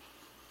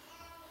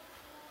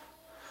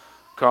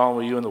 Carl,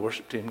 will you and the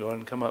worship team go ahead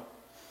and come up?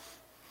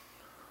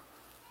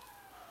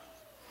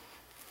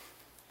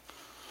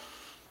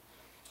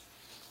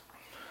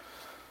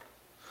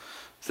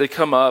 As they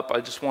come up,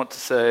 I just want to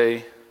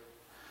say,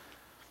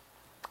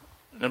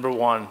 number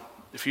one,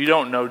 if you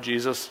don't know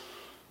Jesus,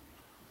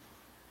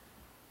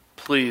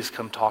 please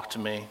come talk to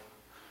me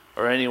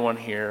or anyone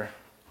here.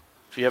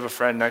 If you have a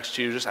friend next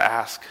to you, just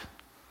ask.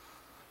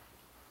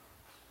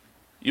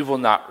 You will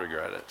not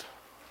regret it.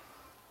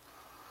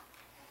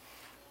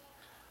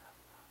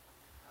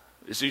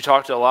 As you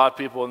talk to a lot of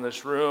people in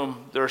this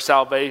room, their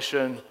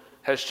salvation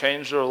has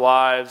changed their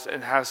lives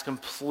and has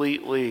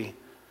completely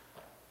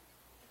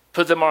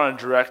put them on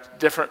a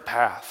different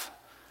path.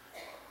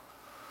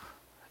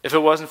 If it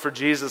wasn't for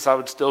Jesus, I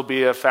would still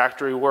be a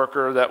factory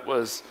worker that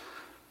was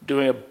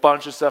doing a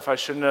bunch of stuff I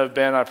shouldn't have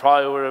been. I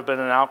probably would have been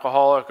an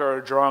alcoholic or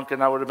a drunk,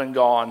 and I would have been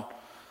gone.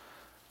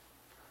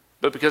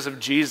 But because of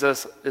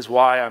Jesus is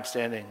why I'm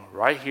standing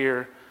right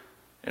here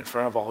in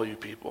front of all you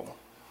people.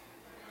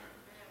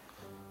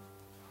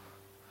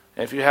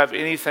 And if you have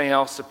anything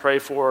else to pray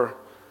for,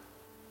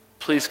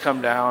 please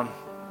come down,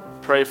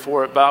 pray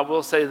for it. But I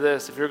will say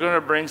this, if you're going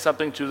to bring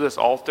something to this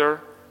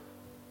altar,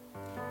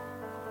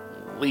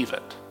 leave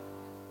it.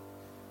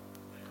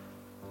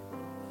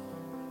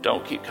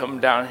 Don't keep coming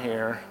down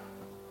here.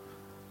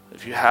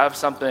 If you have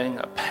something,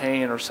 a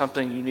pain or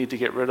something you need to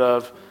get rid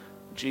of,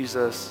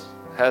 Jesus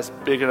has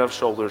big enough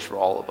shoulders for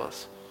all of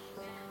us.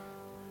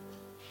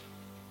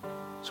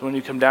 So when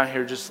you come down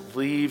here, just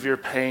leave your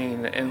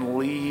pain and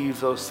leave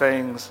those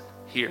things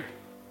here.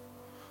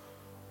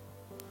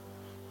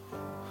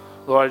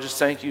 Lord, I just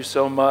thank you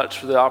so much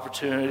for the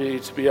opportunity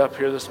to be up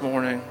here this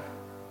morning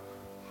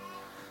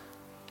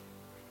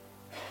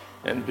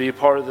and be a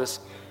part of this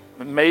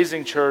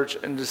amazing church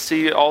and to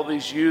see all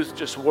these youth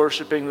just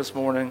worshiping this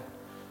morning.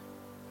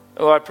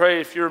 Lord, I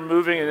pray if you're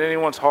moving in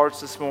anyone's hearts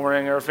this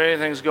morning or if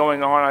anything's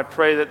going on, I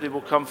pray that they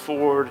will come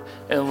forward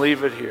and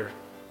leave it here.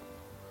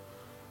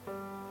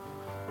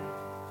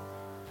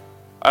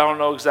 I don't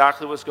know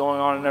exactly what's going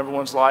on in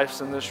everyone's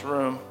lives in this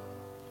room,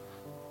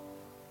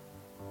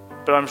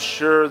 but I'm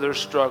sure there's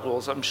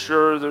struggles. I'm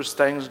sure there's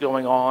things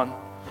going on.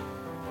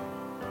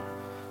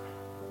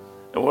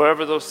 And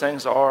wherever those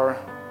things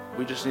are,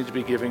 we just need to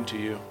be giving to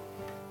you.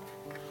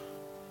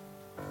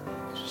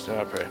 Just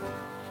I pray.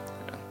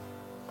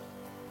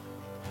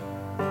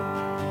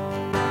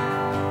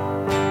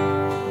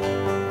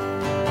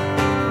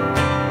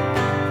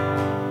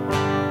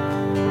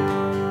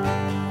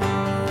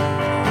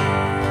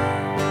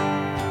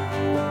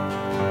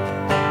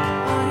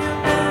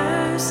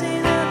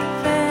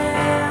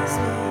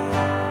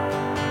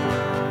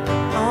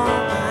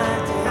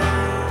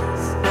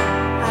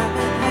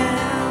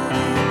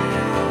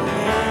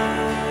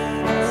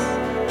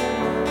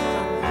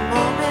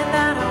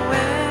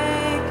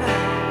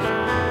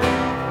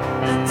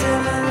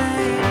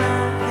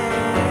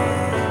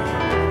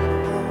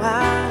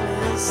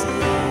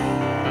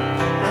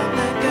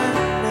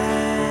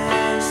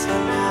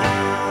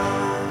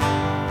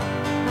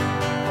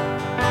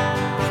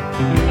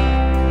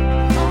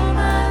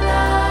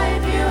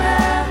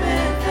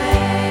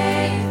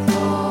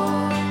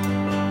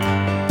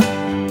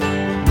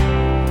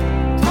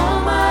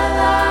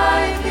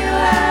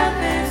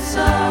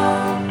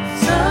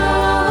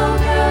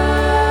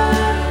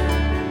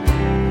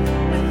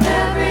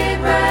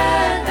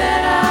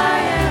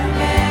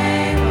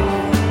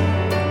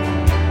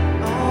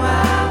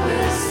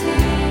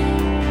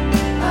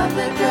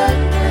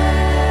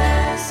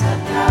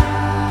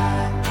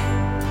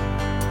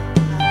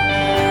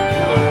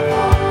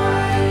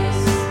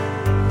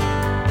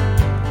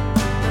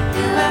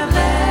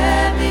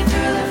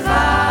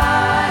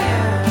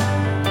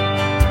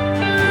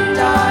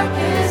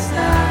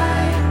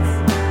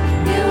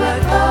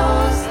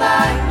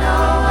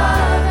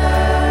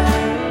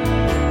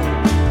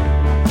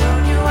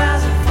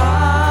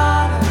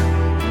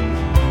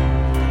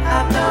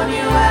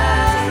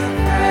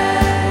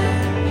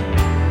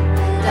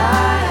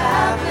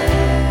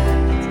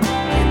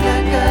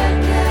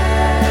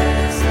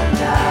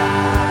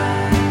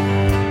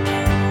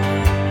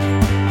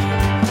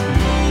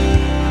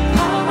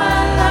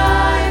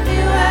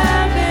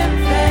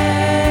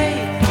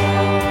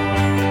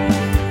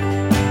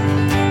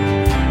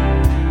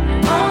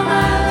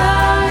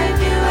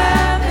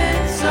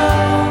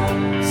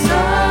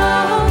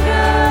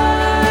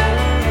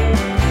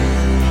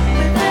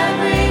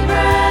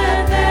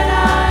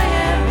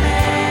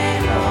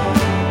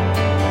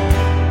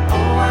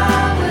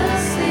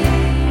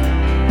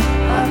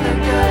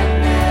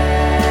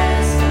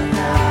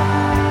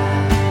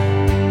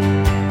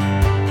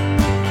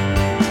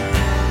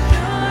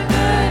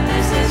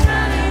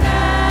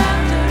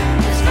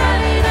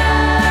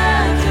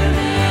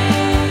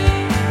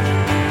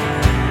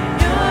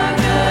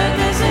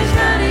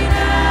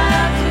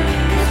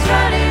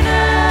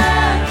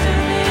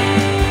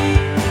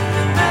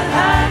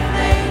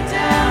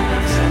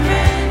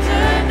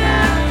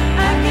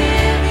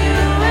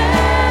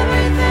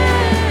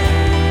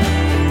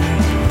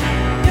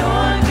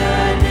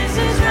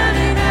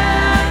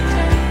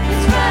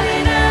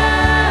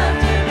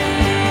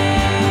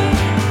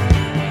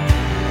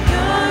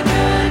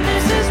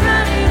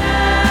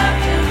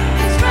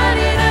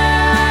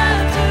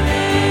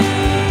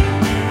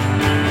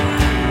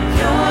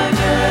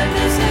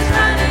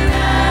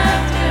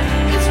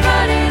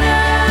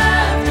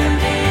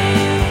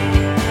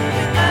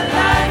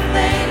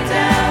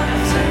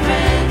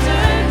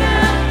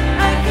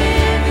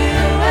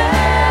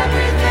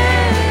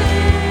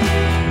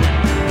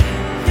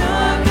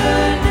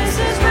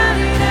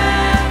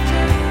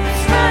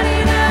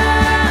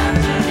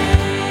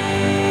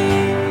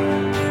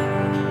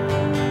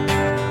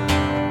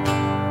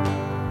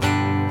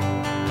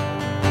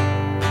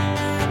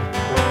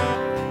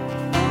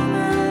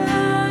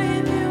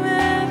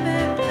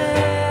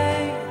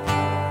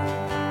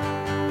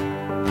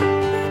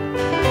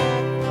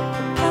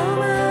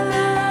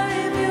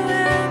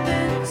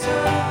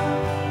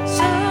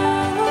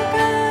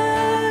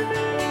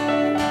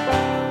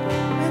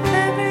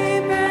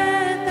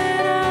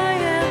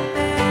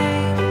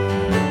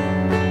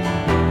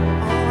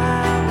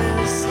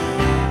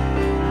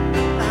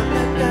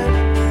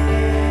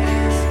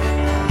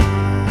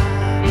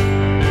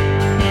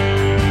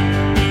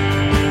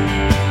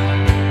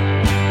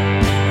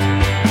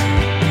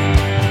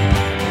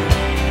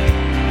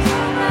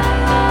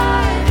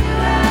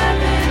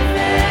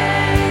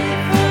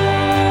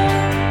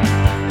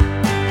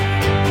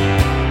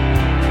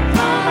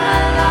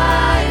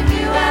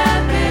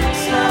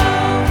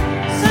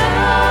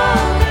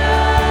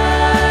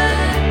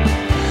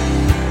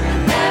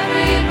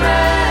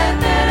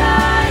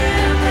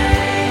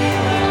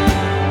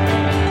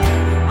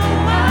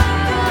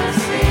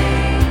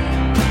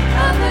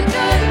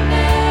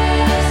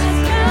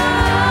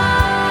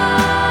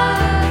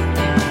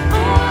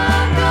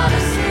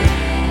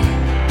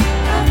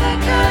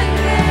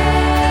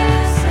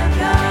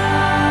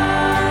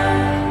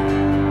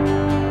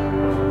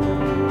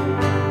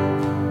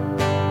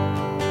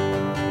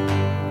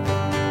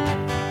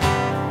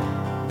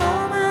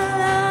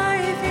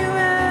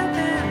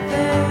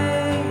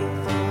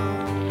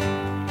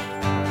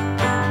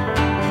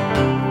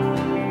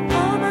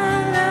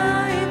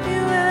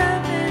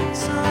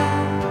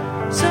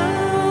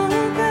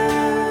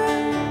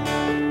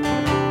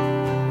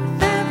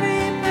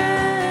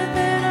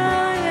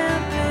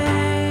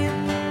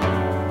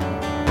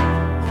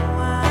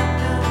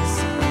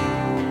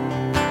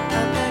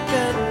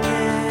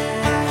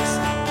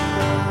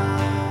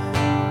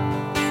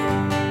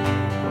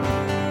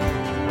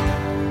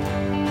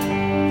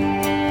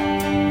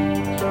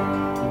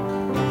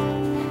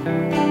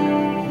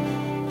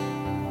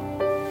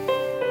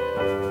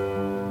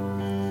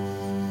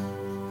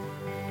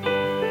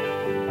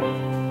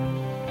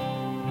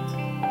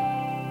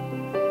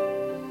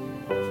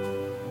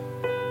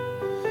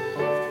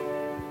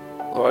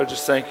 Lord, I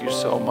just thank you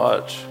so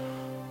much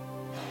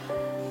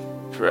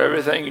for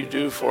everything you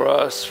do for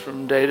us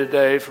from day to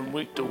day, from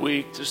week to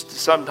week, just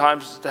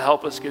sometimes to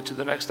help us get to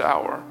the next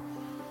hour.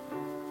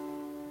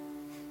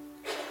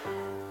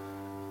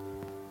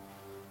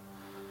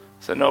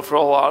 So I know for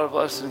a lot of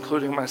us,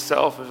 including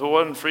myself, if it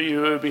wasn't for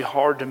you, it would be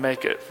hard to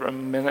make it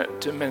from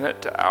minute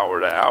to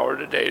hour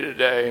to day to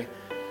day.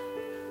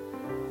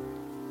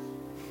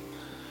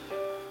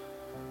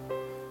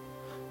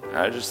 And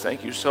I just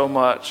thank you so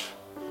much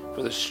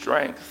for the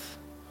strength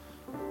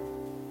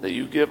that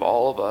you give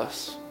all of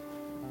us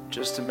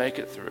just to make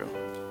it through.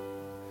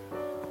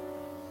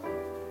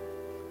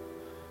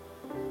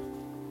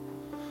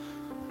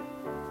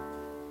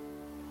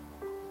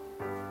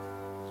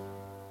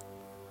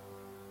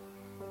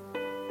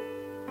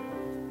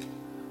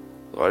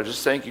 Lord, I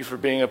just thank you for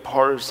being a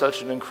part of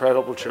such an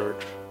incredible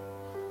church.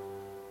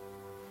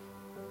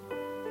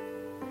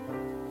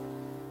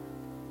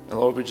 And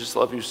Lord, we just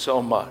love you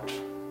so much.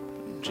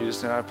 In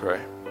Jesus' name I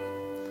pray.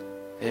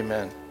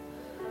 Amen.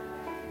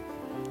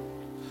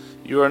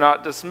 You are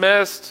not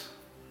dismissed.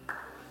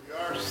 You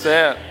are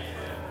sent.